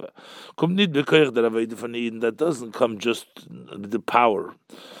the mikveh, kommt nicht bekoich der Aveide von Eden, that doesn't come just with the power,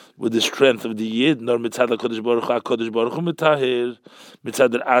 with the strength of the Yid, nor mitzad HaKadosh Baruch Hu metahir,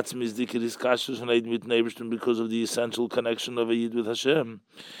 mitzad der Atzmis dikeris kashrus von Eid mit Neibishtim, because of the essential connection of a Yid with Hashem.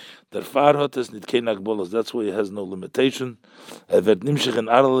 Der Far hat es nit kein Agbolos, that's why it has no limitation. Wird nimshich in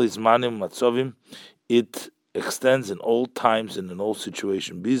all zmanim matzovim, it extends in all times and in all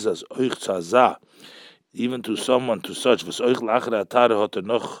situations. Bizas oich tzazah, even to someone to such, was oich lachre atare hat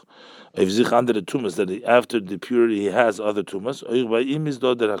noch if sich andere tumas, that after the purity he has other tumas. Oich by im is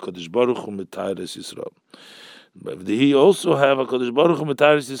do der HaKadosh Baruch Hu metayres Yisrael. But he also have HaKadosh Baruch Hu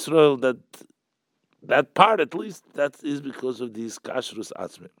metayres Yisrael, that part at least, that is because of these kashrus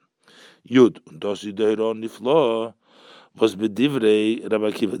atzmim. Yud, und das ideiron niflo, was bedivrei Rabbi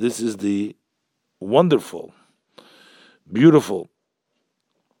Akiva. This is the wonderful, beautiful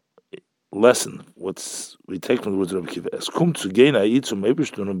lesson. We take from the words of Rabbi Akiva. Es kommt zu gehen, zum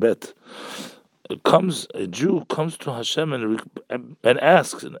Eberstun bet. A Jew comes to Hashem and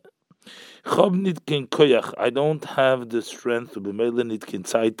asks, I don't have the strength to be mele nit kin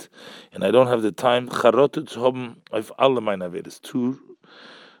Zeit, and I don't have the time to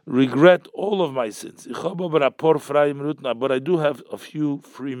regret all of my sins. But I do have a few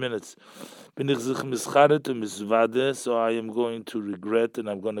free minutes. So I am going to regret and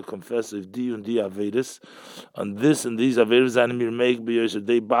I'm going to confess if di und di averis, on this and these averis,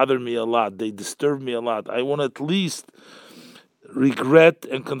 they bother me a lot, they disturb me a lot. I want to at least regret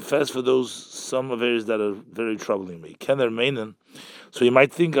and confess for some areas that are very troubling me. So you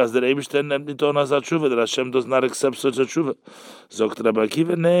might think as the Eibishter nimmt nicht on as a tshuva, that Hashem does not accept such a tshuva. Zogt Rabbi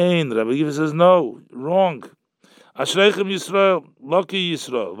Akiva, nein. Rabbi Akiva says no, wrong. Ashreichem Yisrael, lucky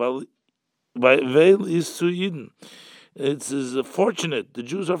Yisrael, weil is to Eden. It's fortunate. The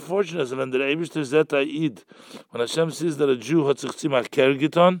Jews are fortunate. When the Eibishter zet Eid, when Hashem sees that a Jew hat sich tzimach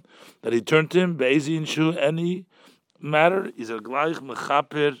kergiton, that he turned him be'ezi inshu any matter, is gleich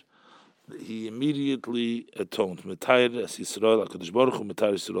mechaper. He immediately atoned. Metayr as Yisrael, HaKadosh Baruch Hu,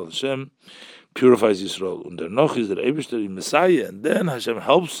 Metayr Yisrael, Hashem purifies Yisrael. And there noch is the Eibishter in Messiah, and then Hashem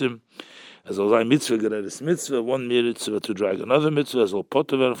helps him. As all sein mitzvah geredes mitzvah, one mitzvah to drag another mitzvah, as all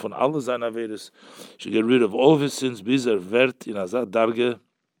potever von alle seine averes, should get rid of all of his sins, bis wert in azad darge,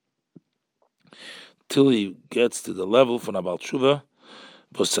 till he gets to the level von abal tshuva,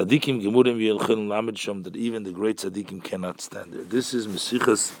 was tzadikim gemurim v'yelchilin lamed shom, that even the great tzadikim cannot stand there. This is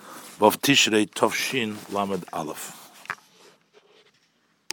Mesichas Vav Tishrei Tovshin Lamed Aleph.